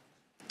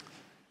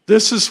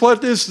 This is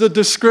what is the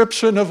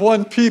description of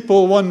one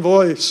people, one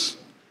voice.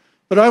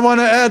 But I want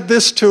to add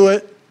this to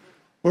it.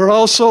 We're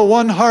also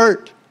one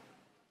heart.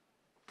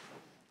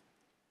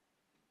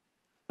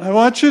 I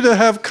want you to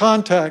have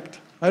contact.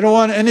 I don't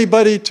want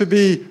anybody to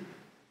be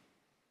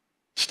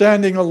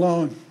standing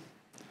alone.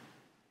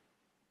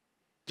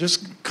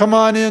 Just come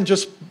on in,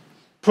 just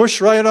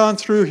push right on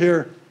through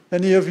here.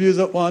 Any of you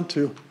that want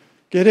to.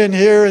 Get in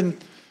here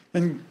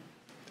and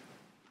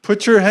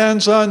put your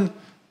hands on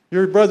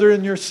your brother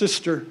and your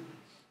sister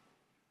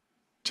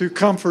to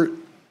comfort.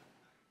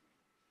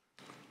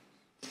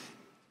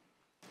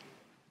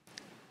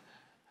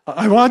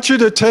 I want you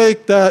to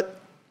take that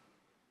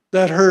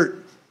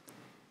hurt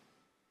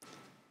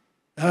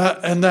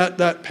and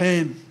that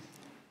pain.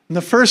 And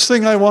the first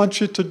thing I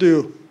want you to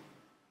do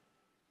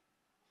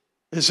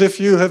is, if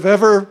you have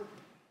ever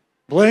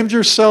blamed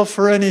yourself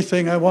for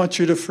anything, I want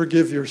you to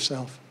forgive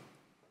yourself.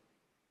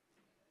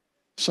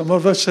 Some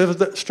of us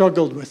have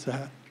struggled with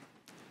that.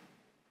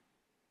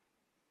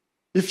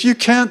 If you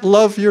can't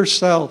love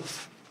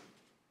yourself,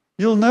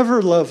 you'll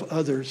never love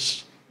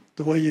others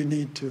the way you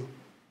need to.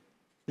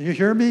 Do you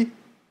hear me?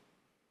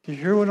 Do you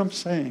hear what I'm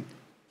saying?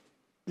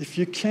 If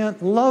you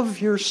can't love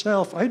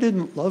yourself, I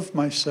didn't love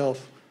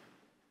myself.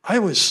 I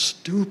was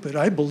stupid.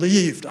 I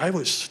believed I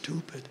was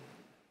stupid.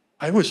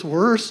 I was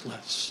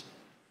worthless.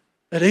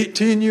 At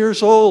 18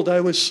 years old,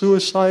 I was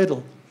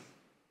suicidal,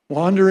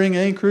 wandering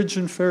Anchorage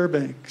and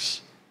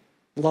Fairbanks,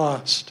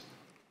 lost.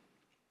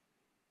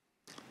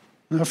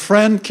 And a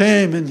friend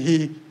came and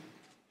he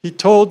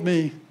told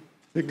me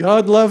that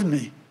God loved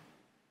me.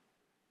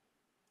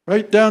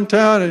 Right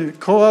downtown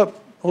at a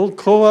old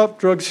co-op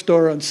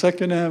drugstore on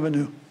 2nd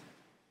Avenue.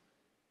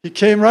 He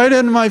came right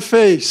into my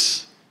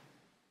face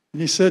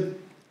and he said,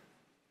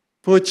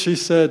 Butch,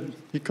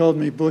 he called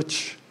me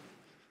Butch.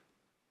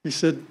 He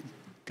said,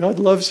 God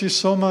loves you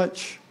so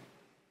much,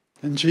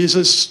 and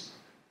Jesus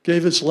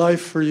gave his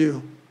life for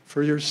you,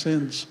 for your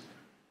sins.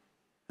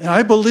 And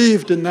I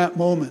believed in that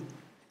moment.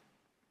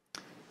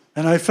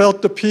 And I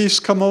felt the peace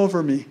come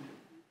over me.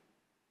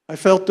 I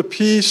felt the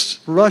peace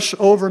rush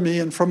over me,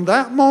 and from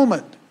that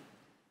moment,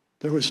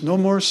 there was no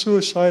more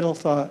suicidal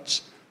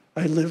thoughts.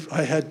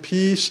 I had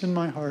peace in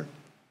my heart.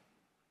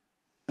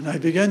 And I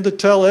began to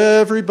tell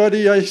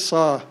everybody I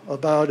saw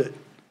about it.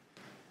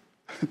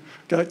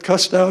 Got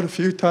cussed out a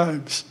few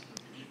times.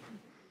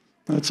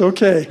 That's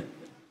okay.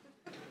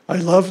 I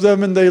love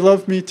them and they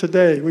love me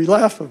today. We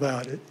laugh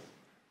about it.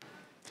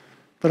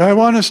 But I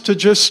want us to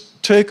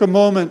just take a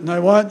moment, and I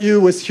want you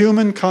with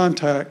human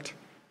contact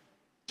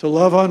to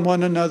love on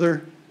one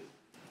another.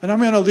 And I'm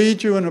going to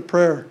lead you in a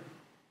prayer.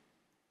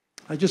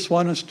 I just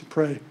want us to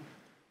pray.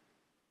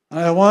 And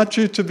I want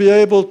you to be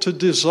able to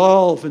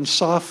dissolve and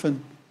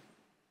soften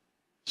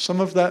some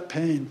of that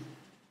pain.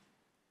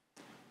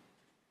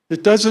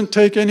 It doesn't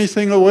take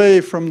anything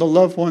away from the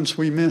loved ones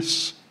we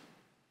miss.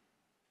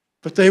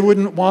 But they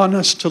wouldn't want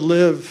us to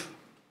live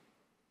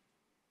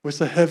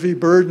with a heavy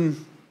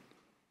burden,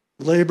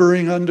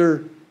 laboring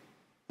under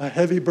a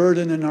heavy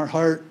burden in our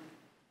heart.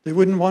 They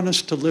wouldn't want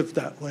us to live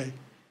that way.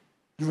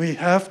 And we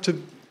have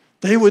to,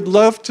 they would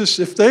love to,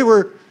 if they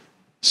were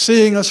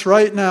seeing us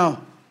right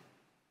now,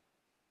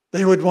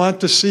 they would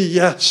want to see,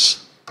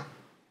 yes,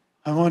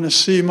 I want to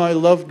see my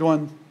loved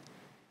one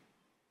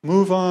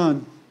move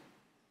on.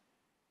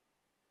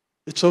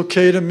 It's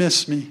okay to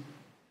miss me,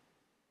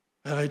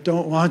 but I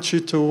don't want you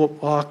to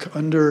walk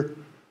under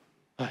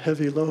a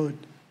heavy load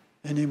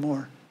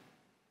anymore.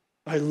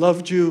 I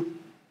loved you,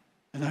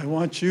 and I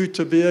want you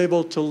to be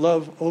able to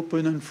love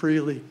open and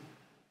freely.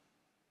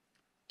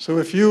 So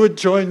if you would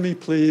join me,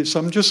 please.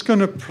 I'm just going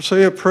to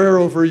say a prayer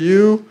over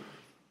you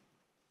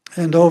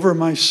and over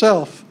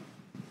myself,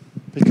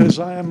 because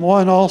I am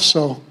one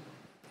also.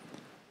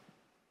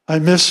 I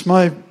miss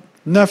my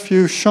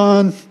nephew,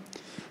 Sean.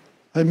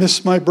 I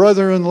miss my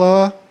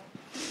brother-in-law,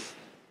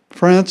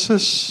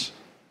 Francis.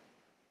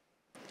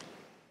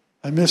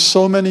 I miss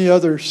so many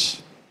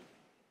others.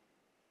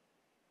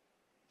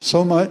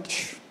 So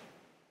much.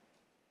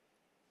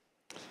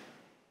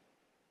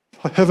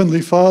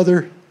 Heavenly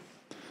Father,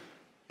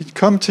 we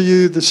come to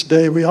you this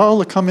day. We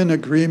all come in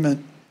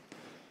agreement.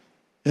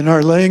 In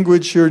our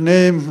language, your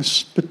name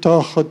is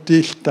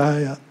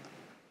Ptahadishtaya.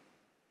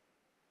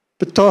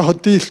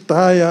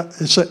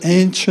 Ptahadishtaya is an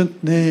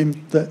ancient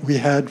name that we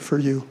had for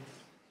you.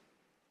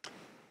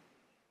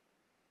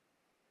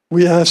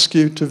 We ask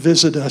you to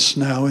visit us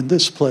now in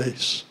this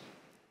place.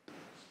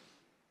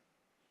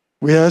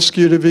 We ask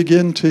you to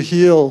begin to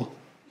heal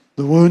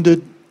the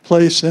wounded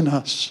place in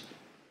us,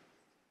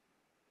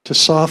 to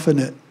soften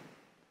it,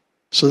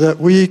 so that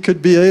we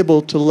could be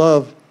able to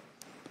love.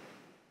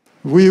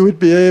 We would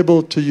be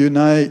able to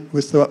unite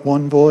with that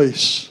one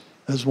voice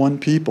as one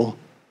people.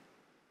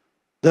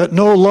 That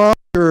no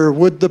longer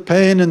would the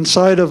pain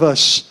inside of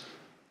us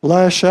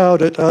lash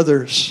out at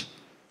others.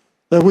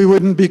 That we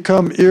wouldn't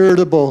become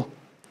irritable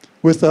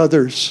with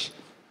others.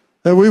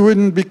 That we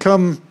wouldn't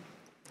become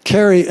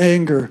carry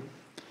anger,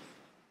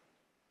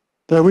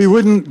 that we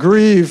wouldn't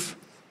grieve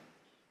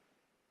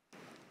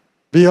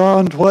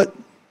beyond what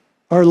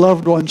our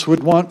loved ones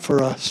would want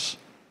for us,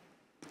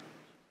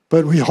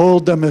 but we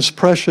hold them as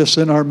precious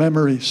in our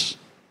memories.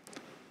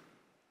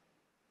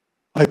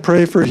 I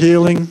pray for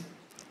healing,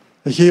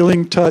 a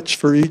healing touch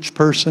for each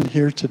person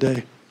here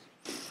today.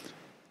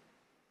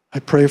 I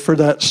pray for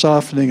that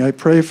softening. I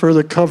pray for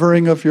the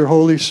covering of your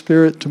Holy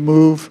Spirit to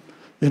move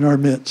in our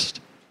midst,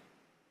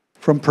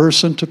 from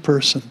person to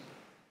person.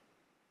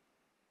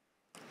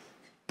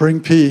 Bring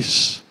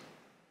peace.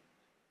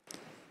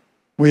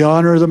 We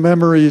honor the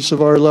memories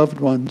of our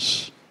loved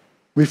ones.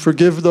 We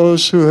forgive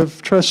those who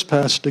have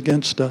trespassed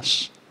against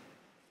us.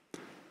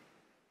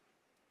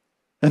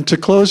 And to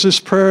close this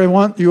prayer, I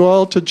want you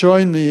all to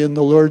join me in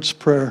the Lord's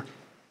Prayer.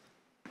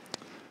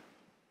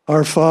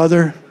 Our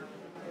Father,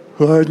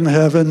 who art in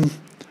heaven,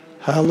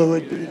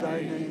 hallowed be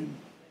thy name.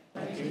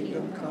 Thy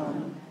kingdom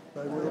come,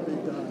 thy will be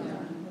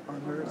done,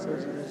 on earth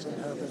as it is in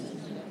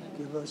heaven.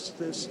 Give us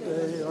this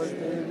day our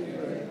daily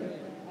bread,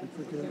 and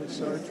forgive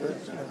us our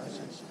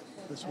trespasses,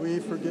 as we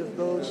forgive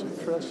those who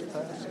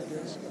trespass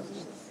against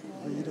us.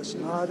 Lead us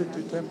not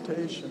into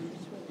temptation,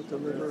 but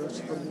deliver us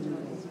from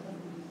evil.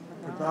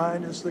 For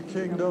thine is the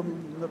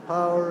kingdom, and the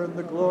power, and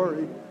the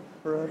glory,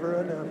 forever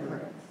and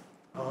ever.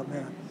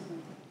 Amen.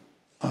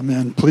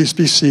 Amen. Please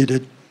be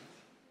seated.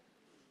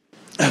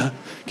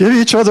 Give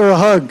each other a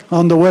hug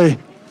on the way.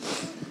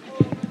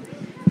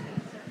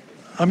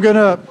 I'm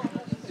gonna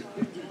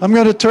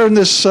turn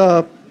this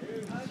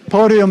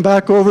podium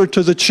back over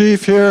to the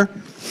chief here,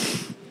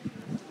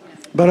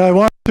 but I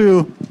want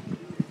to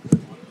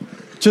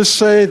just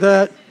say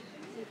that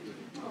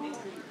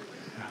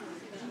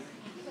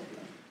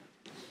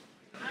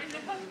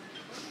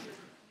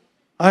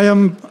I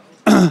am,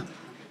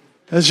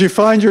 as you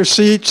find your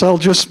seats, I'll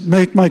just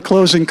make my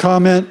closing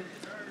comment.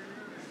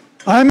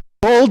 I'm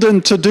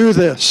emboldened to do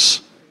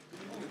this.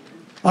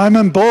 I'm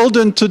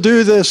emboldened to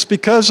do this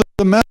because of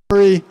the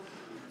memory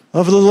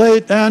of the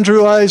late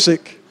Andrew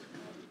Isaac,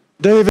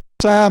 David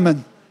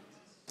Salmon,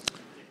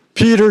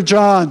 Peter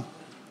John,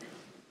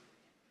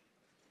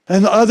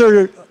 and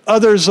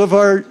others of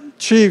our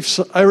chiefs.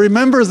 I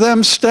remember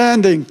them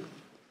standing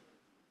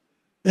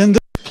in this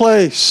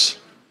place,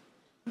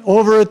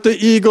 over at the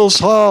Eagles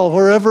Hall,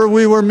 wherever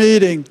we were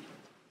meeting.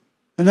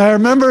 And I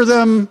remember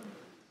them,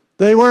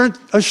 they weren't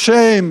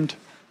ashamed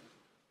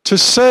to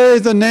say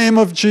the name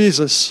of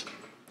Jesus.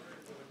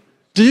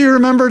 Do you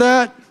remember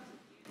that?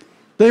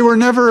 They were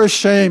never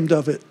ashamed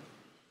of it.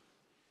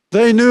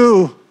 They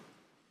knew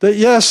that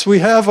yes, we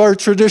have our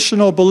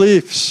traditional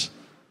beliefs,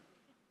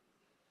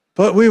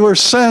 but we were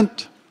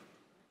sent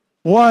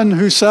one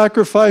who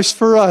sacrificed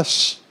for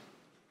us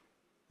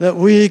that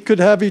we could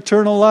have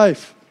eternal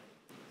life.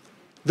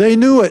 They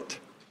knew it.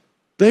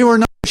 They were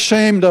not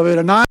ashamed of it,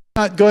 and I'm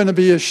not going to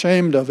be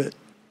ashamed of it.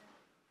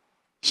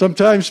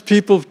 Sometimes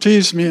people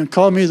tease me and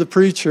call me the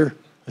preacher.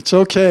 It's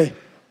okay.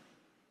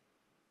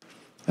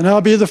 And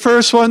I'll be the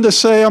first one to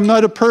say I'm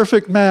not a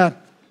perfect man.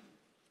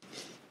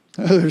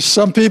 There's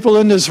some people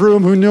in this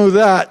room who knew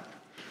that.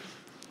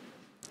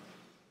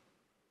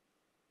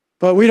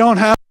 But we don't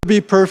have to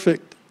be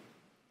perfect.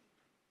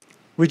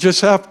 We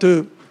just have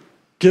to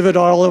give it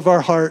all of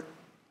our heart.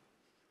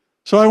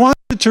 So I want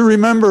you to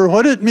remember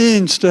what it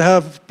means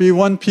to be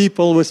one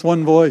people with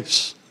one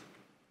voice.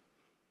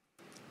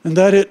 And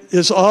that it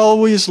is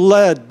always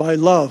led by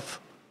love.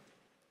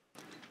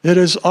 It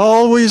is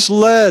always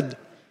led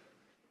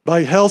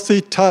by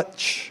healthy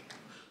touch,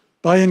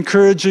 by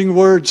encouraging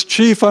words.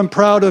 Chief, I'm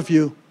proud of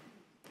you.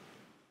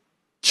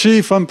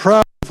 Chief, I'm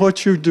proud of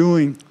what you're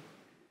doing.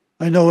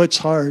 I know it's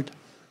hard.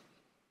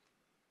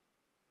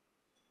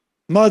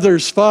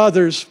 Mothers,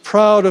 fathers,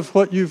 proud of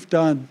what you've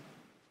done.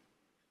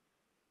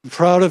 I'm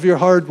proud of your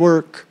hard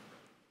work.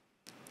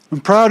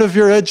 I'm proud of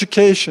your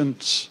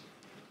educations,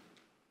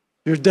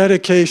 your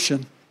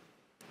dedication.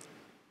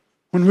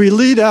 When we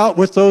lead out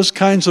with those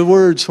kinds of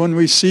words, when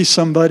we see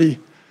somebody,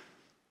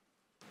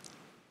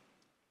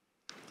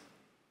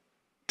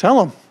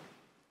 tell them.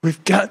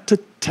 We've got to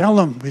tell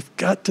them. We've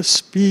got to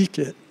speak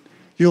it.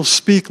 You'll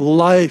speak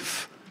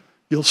life.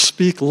 You'll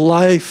speak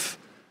life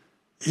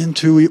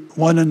into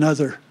one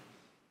another.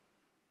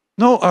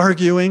 No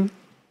arguing.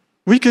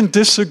 We can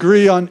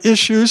disagree on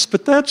issues,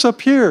 but that's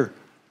up here.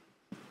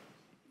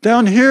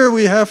 Down here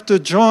we have to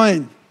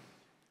join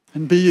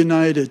and be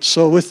united.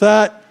 So with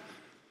that,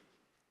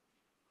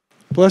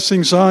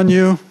 blessings on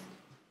you.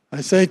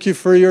 I thank you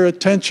for your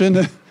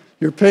attention,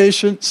 your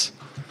patience.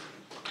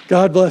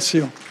 God bless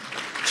you.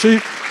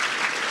 Chief.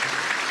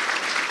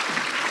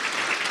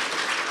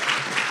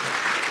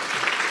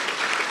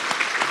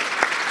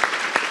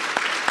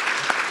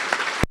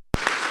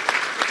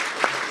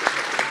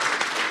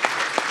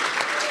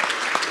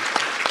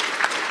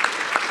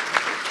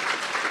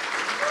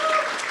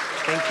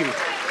 Thank you.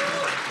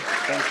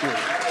 Thank you.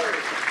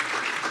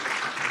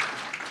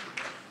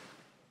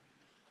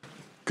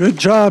 Good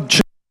job,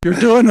 Chief. You're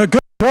doing a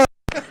good job.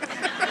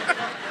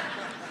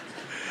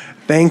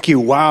 Thank you.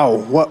 Wow,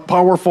 what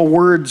powerful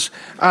words.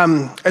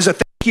 As a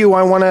you,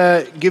 I want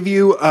to give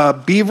you a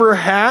beaver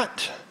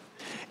hat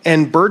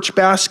and birch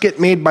basket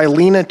made by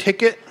Lena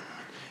Ticket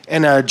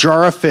and a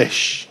jar of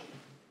fish.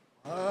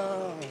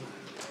 Wow.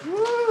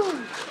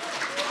 Woo.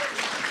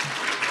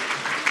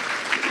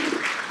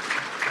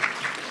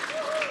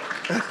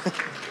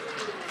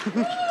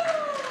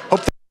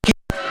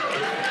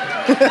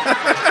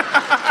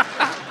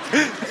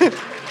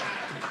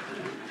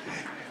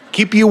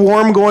 Keep you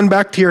warm going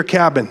back to your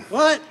cabin.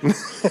 What?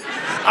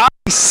 I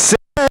said.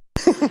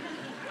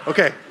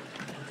 Okay.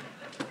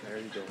 There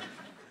you go.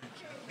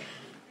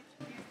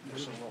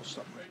 There's a little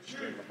something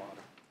extra in the bottom.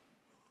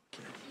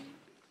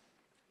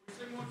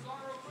 Sing one song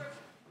real quick.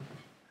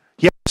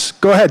 Yes,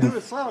 go ahead. Do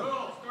the sound.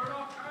 Start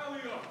off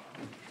Alio.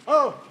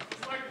 Oh,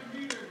 It's like the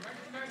meter,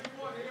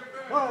 1991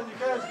 AFM. come on, you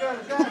guys got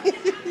it down.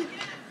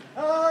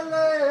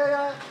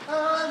 Hallelujah,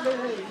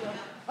 hallelujah,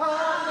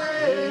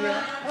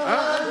 hallelujah,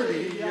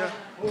 hallelujah.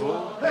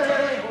 Oh,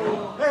 hey,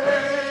 oh,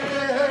 hey,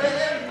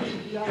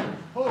 hallelujah,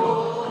 oh,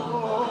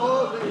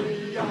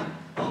 hallelujah,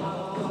 oh,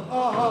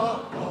 oh,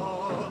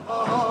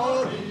 oh,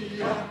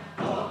 hallelujah,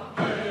 oh,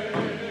 hey,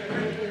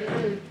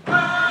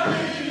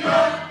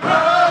 hallelujah,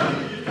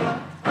 hallelujah,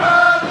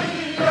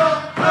 hallelujah,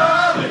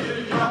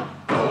 hallelujah,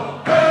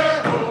 oh, hey,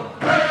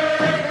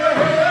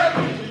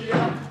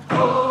 hallelujah,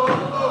 oh,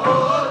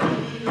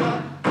 hallelujah,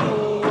 oh,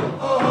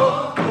 oh,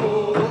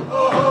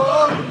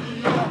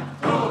 hallelujah,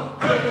 oh,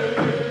 hey.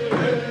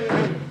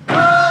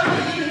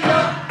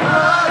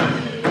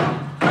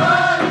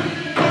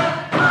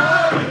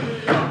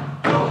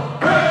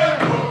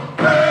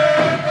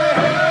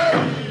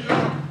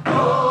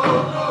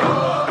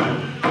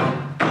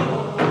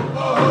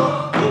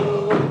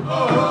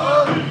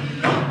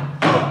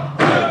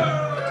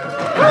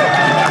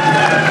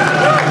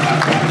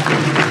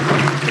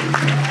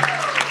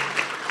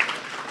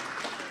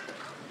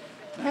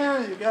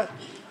 Man, you got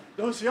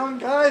those young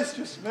guys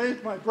just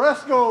made my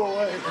breath go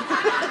away.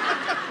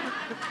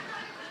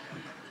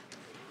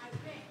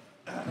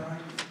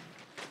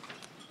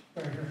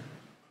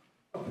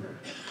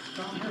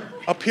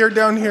 Up here,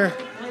 down here.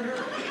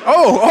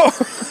 Oh.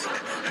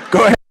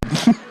 Go ahead.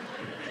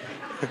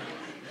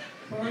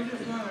 Well, I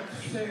just wanted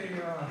to say,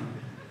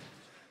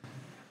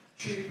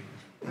 Chief,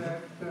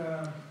 that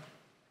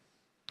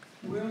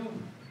Will,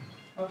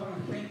 I want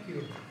to thank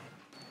you.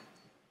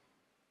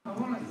 I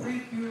want to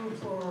thank you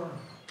for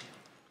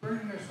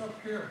bringing us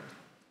up here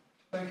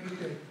like you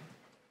did.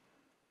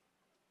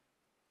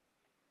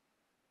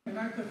 And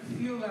I could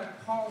feel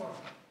that power.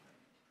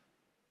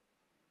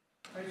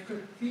 I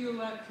could feel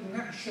that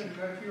connection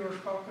that you were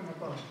talking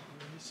about.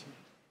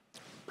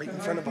 Right in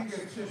And front I of us.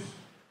 think it's just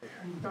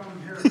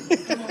down here.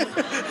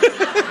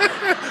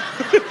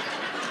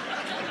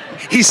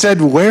 He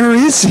said, "Where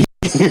is he?"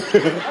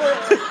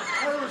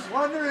 I was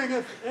wondering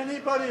if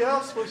anybody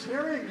else was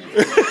hearing me.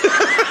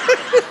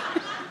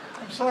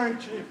 I'm sorry,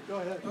 Chief. Go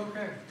ahead.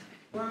 Okay,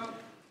 well,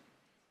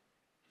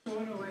 so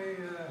anyway,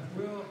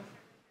 Will,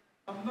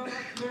 I'm not up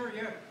there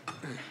yet.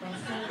 I'm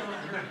still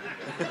down here.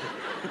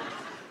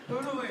 So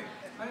anyway,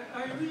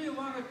 I really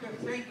wanted to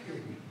thank you.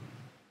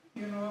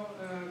 You know,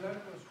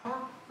 that was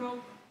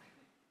heartfelt,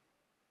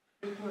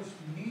 it was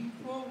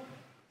meaningful,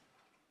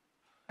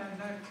 and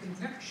that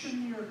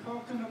connection you're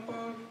talking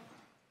about,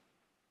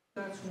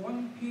 that's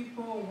one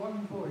people,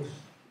 one voice.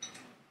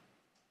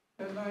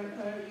 And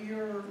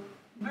your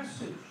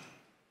message,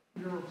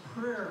 your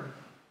prayer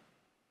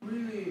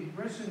really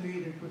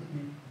resonated with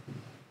me.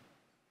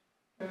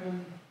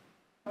 And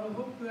I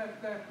hope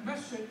that that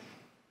message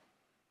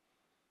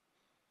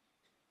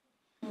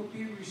will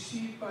be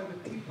received by the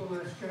people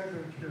that's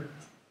gathered here.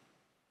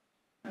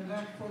 And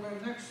that for the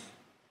next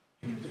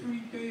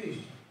 2-3 days,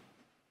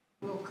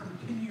 we'll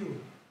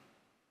continue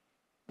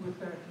with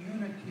that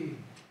unity,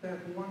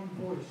 that one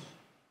voice.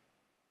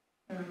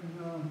 And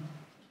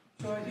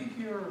so I think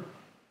your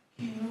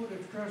keynote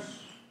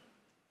address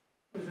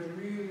was a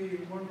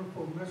really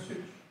wonderful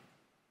message.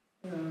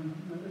 And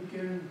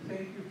again,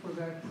 thank you for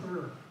that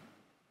prayer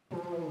for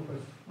all of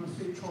us.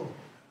 Merci trop.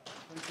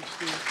 Thank you,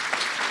 Steve.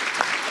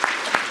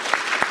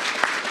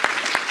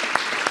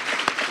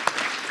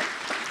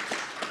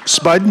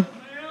 Spud? Mayo,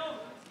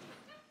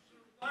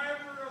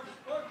 survivor of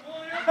Spud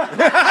Williams.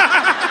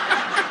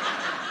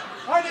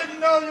 I didn't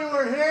know you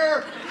were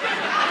here.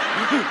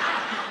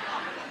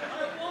 I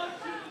want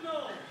you to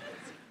know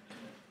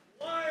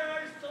why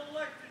I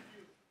selected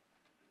you.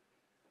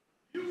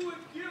 You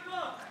would give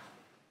up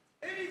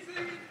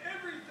anything and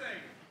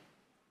everything,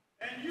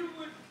 and you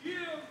would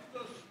give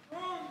the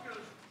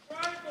strongest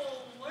tribal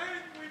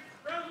language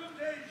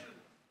presentation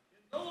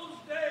in those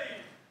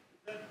days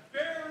that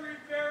very,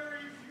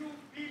 very few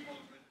people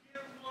could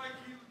give like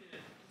you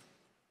did.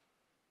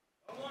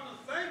 I want to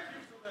thank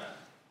you for that.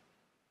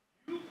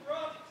 You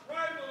brought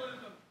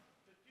tribalism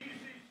to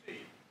TCC.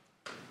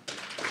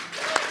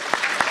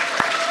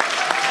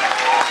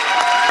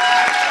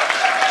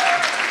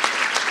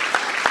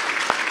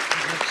 I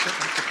have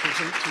something to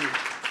present to you.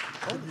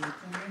 And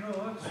you know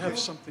what? I have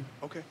something.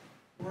 Okay.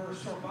 We're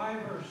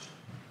survivors.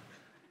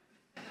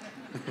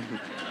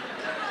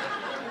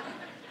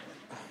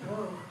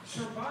 We're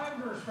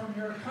survivors from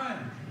your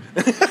time.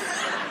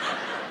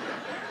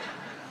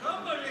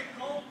 Somebody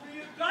called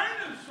me a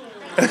dinosaur.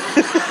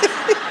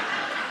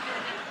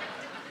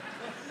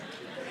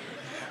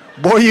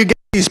 Boy, you get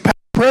these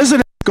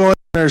presidents going,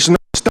 there's no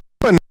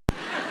stopping.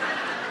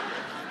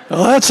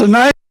 Well, that's the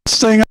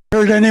nicest thing I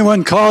heard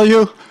anyone call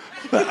you.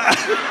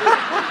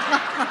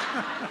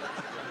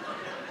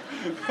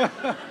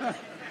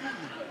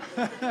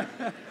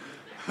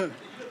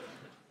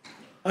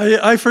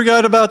 I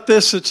forgot about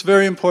this. It's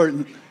very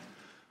important.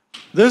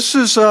 This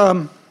was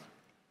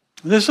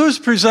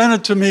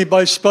presented to me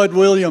by Spud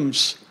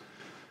Williams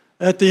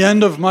at the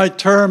end of my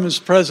term as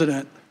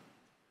president.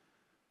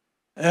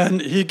 And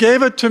he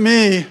gave it to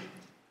me,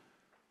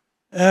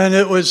 and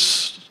it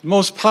was the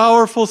most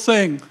powerful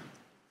thing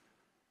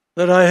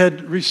that I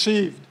had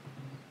received.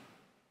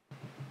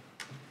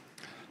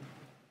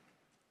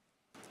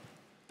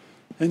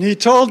 And he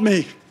told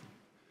me,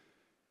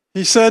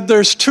 he said,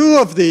 there's 2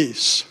 of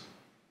these.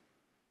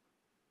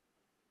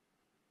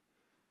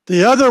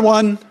 The other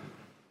one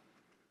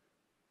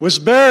was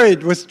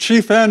buried with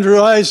Chief Andrew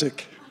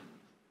Isaac.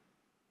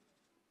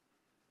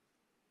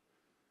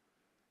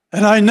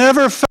 And I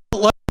never felt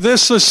like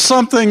this is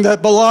something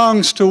that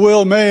belongs to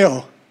Will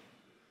Mayo.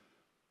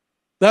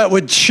 That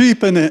would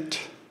cheapen it.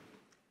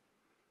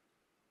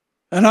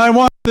 And I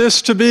want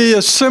this to be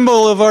a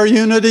symbol of our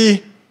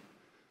unity.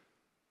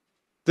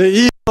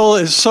 The eagle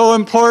is so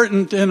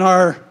important in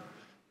our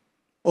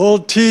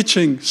old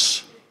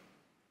teachings.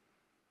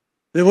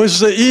 It was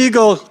the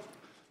eagle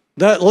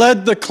that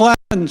led the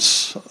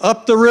clans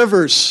up the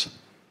rivers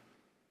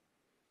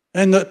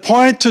and that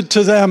pointed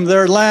to them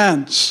their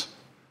lands.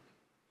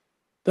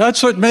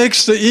 That's what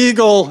makes the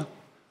eagle,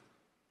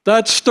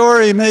 that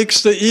story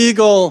makes the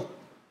eagle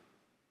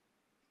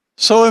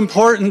so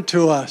important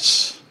to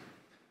us.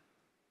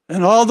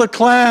 And all the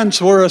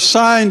clans were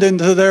assigned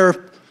into their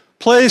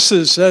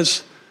places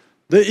as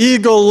the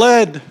eagle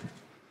led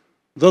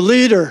the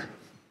leader.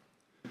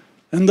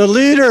 And the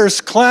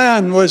leader's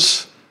clan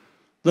was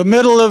the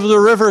middle of the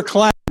river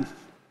clan.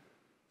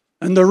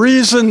 And the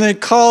reason they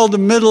called the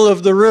middle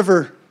of the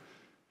river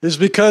is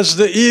because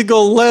the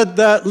eagle led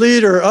that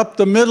leader up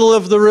the middle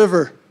of the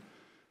river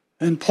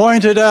and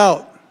pointed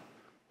out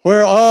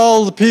where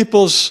all the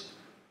people's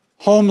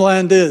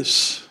homeland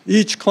is,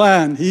 each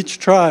clan, each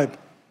tribe.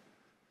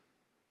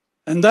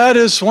 And that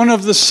is one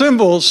of the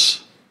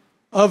symbols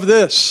of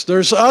this.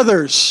 There's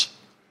others,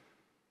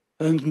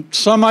 and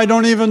some I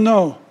don't even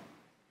know.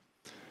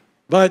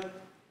 But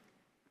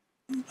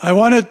I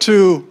wanted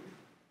to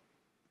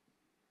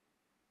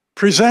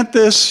present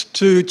this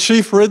to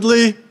Chief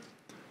Ridley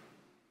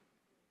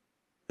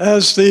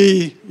as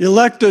the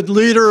elected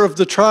leader of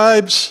the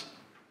tribes,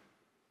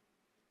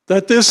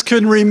 that this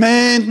can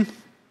remain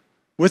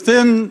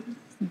within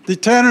the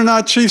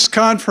Tanana Chiefs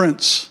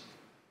Conference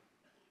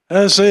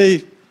as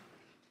a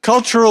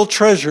cultural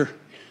treasure,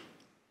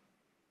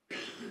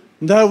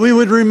 that we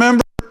would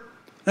remember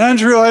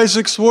Andrew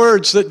Isaac's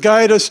words that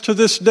guide us to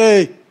this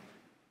day.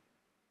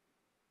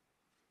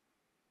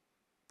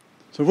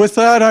 So with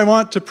that, I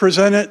want to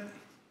present it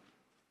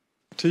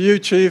to you,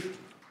 Chief.